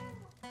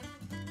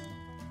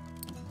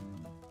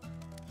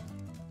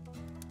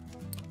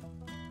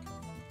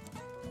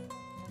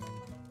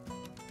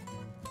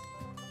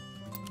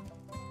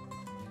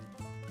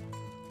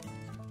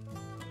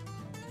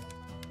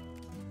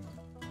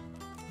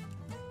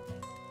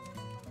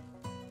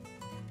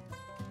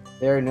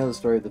 They already know the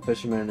story of the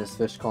fisherman and his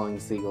fish calling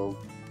seagulls.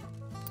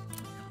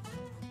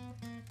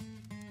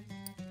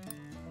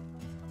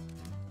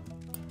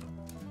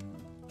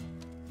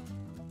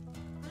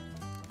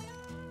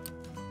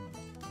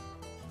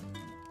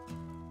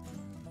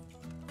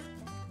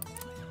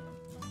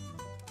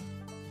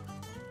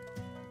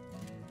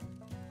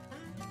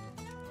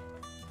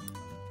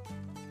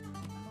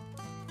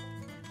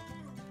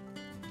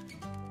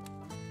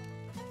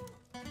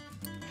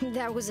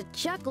 That was a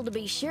chuckle to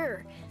be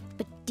sure.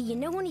 But do you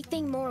know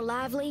anything more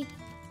lively?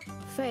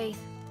 Faith.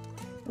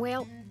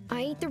 Well, I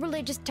ain't the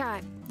religious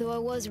type, though I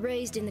was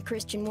raised in the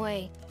Christian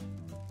way.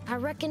 I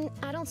reckon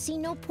I don't see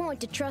no point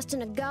to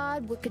trusting a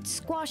God what could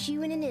squash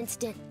you in an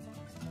instant.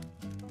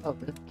 Oh,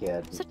 this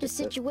kid. Such a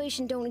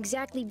situation don't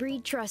exactly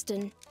breed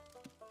trusting.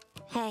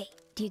 Hey,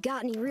 do you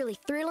got any really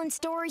thrilling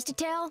stories to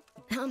tell?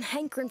 I'm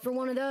hankering for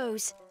one of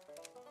those.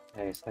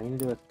 Okay, so I need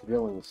to do a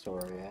thrilling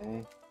story,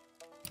 eh?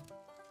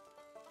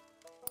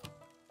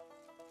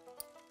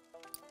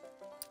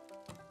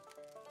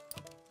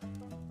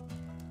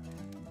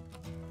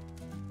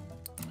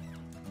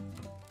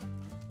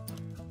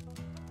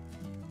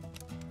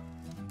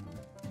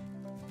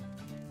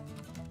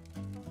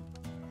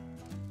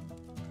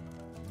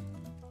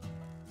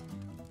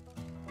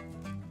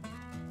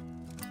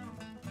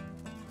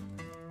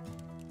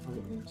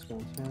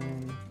 Small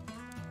Town.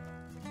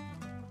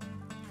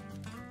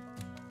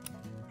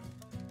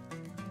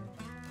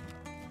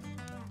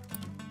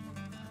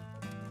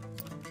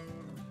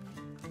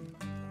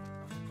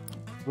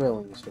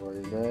 Thrilling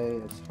stories,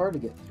 eh? It's hard to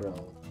get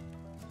thrilled.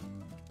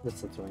 This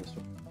is a thrilling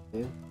story,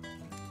 too.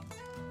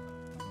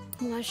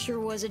 Well, that sure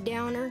was a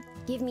downer.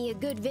 Give me a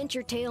good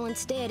venture tale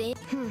instead, eh?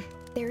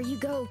 There you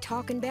go,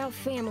 talking about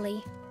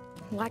family.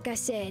 Like I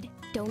said,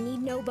 don't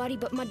need nobody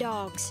but my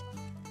dogs.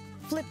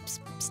 Flip's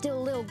still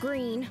a little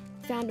green.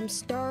 Found him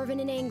starving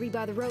and angry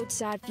by the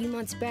roadside a few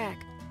months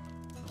back.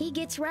 He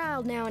gets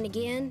riled now and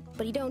again,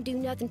 but he don't do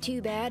nothing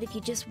too bad if you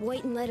just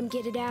wait and let him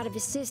get it out of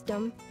his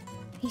system.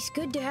 He's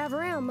good to have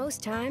around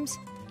most times,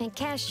 and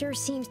Cass sure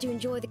seems to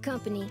enjoy the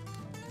company.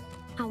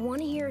 I want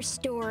to hear a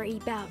story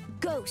about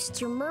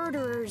ghosts or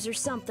murderers or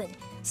something.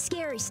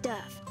 Scary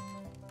stuff.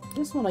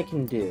 This one I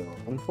can do.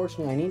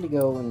 Unfortunately, I need to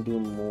go and do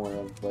more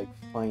of, like,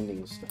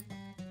 finding stuff.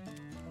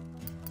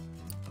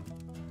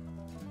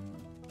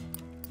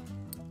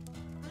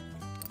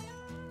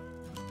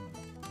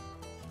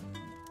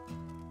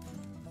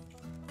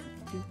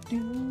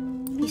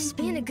 You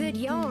spin a good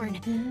yarn.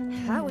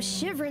 I was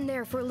shivering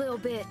there for a little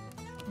bit.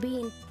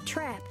 Being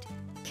trapped,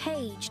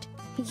 caged.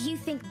 You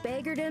think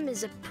beggardom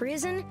is a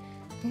prison?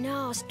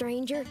 No,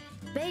 stranger.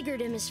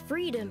 Beggardom is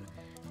freedom.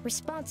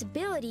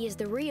 Responsibility is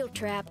the real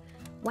trap.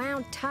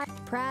 Wound tight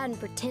pride and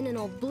pretending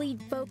will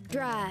bleed folk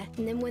dry.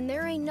 And then when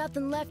there ain't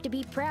nothing left to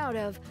be proud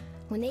of,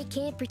 when they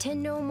can't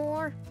pretend no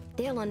more,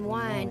 they'll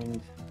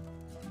unwind.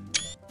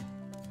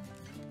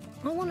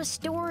 I want a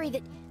story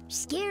that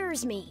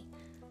scares me.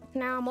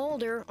 Now I'm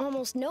older,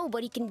 almost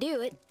nobody can do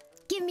it.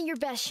 Give me your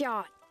best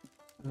shot.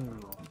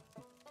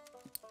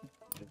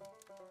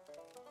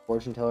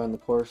 Fortune teller in the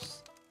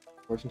course.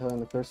 Fortune teller in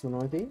the curse of the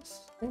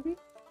Northeast, maybe?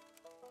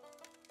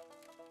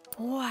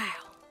 Wow,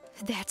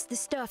 that's the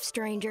stuff,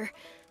 stranger.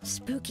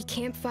 Spooky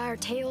campfire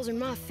tales are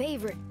my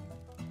favorite.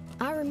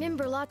 I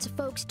remember lots of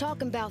folks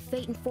talking about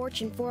fate and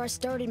fortune before I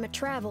started my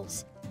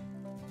travels.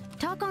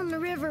 Talk on the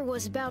River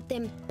was about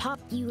them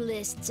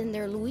populists and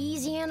their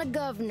Louisiana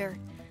governor.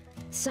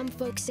 Some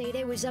folks say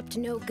they was up to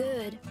no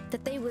good,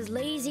 that they was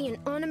lazy and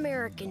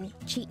un-American,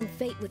 cheating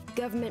fate with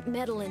government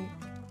meddling.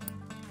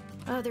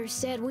 Others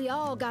said we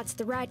all gots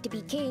the right to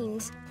be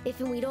kings, if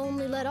we'd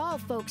only let all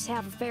folks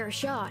have a fair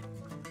shot.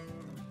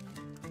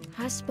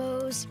 I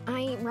suppose I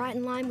ain't right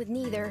in line with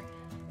neither,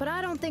 but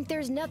I don't think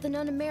there's nothing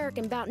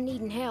un-American about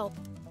needing help.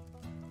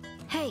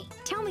 Hey,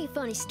 tell me a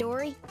funny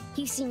story.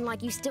 You seem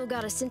like you still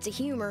got a sense of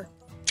humor.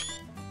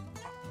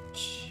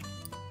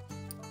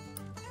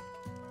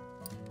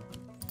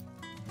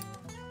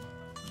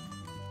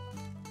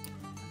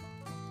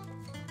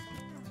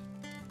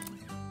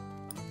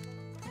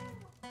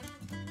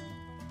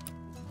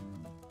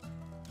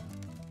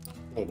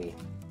 Maybe.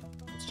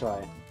 Let's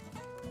try.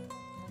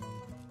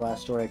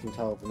 Last story I can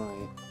tell of the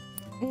night.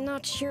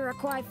 Not sure I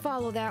quite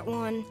follow that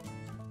one.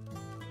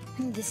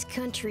 This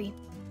country.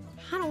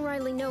 I don't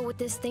rightly know what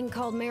this thing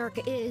called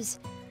America is.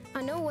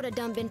 I know what I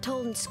done been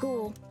told in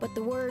school, but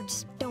the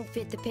words don't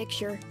fit the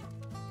picture.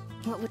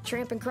 What with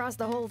tramping across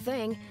the whole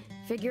thing,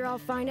 figure I'll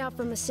find out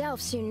for myself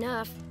soon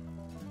enough.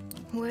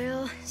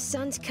 Well,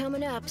 sun's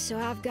coming up, so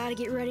I've got to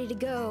get ready to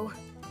go.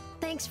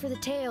 Thanks for the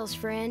tales,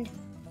 friend.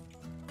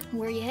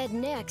 Where you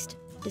heading next?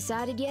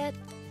 Decided yet?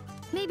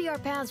 Maybe our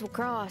paths will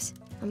cross.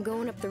 I'm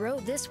going up the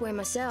road this way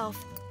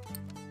myself.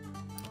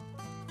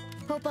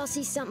 Hope I'll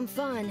see something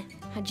fun.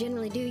 I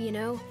generally do, you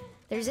know.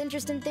 There's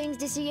interesting things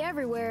to see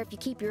everywhere if you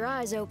keep your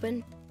eyes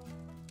open.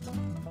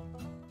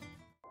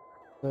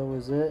 So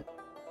is it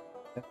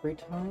every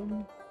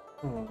time?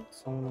 Oh,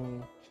 it's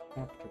only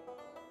chapter.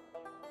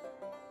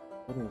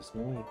 Goodness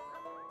me.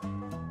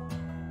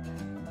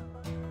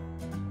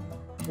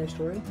 Your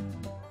story?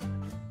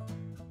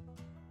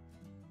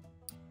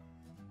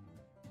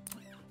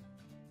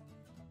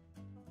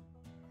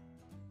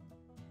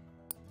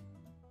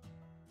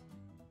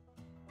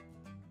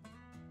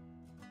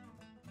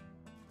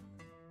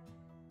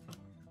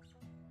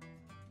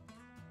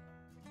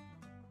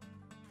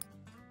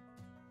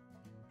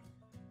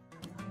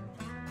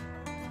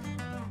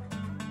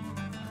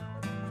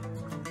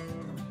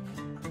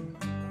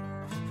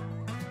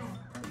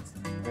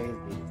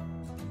 Crazy.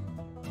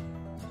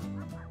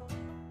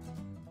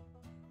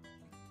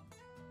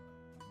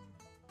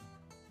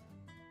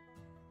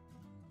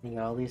 You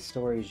got all these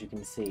stories you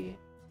can see.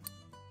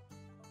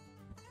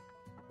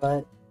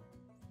 But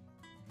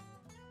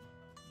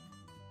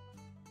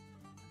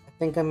I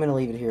think I'm gonna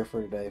leave it here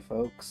for today,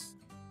 folks.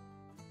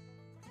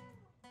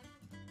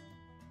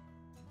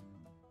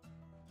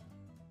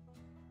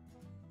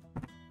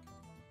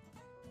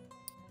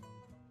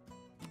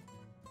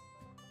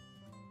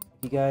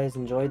 If you guys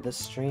enjoyed this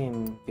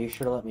stream, be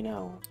sure to let me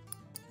know.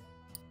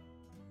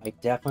 I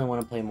definitely want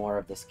to play more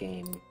of this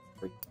game.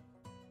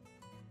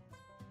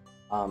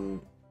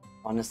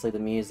 Honestly, the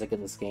music in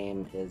this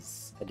game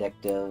is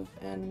addictive,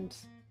 and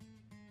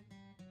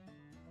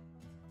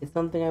it's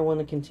something I want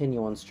to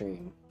continue on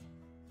stream.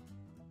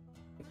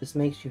 If this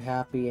makes you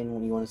happy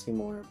and you want to see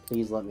more,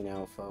 please let me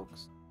know,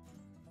 folks.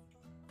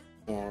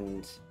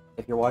 And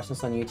if you're watching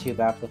this on YouTube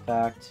after the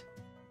fact,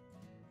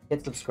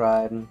 hit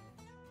subscribe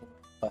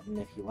button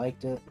if you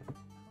liked it.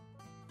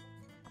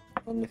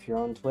 And if you're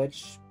on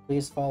Twitch,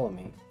 please follow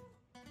me.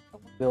 I'll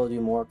be able to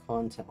do more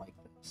content like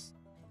this.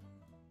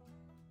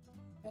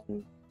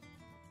 And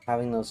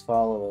having those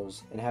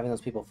follows and having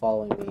those people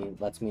following me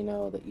lets me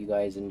know that you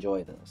guys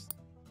enjoy this.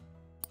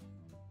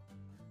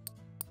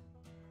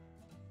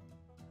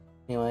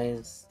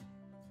 Anyways,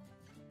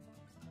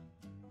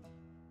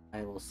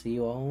 I will see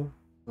you all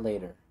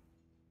later.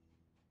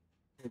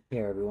 Take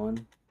care,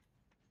 everyone.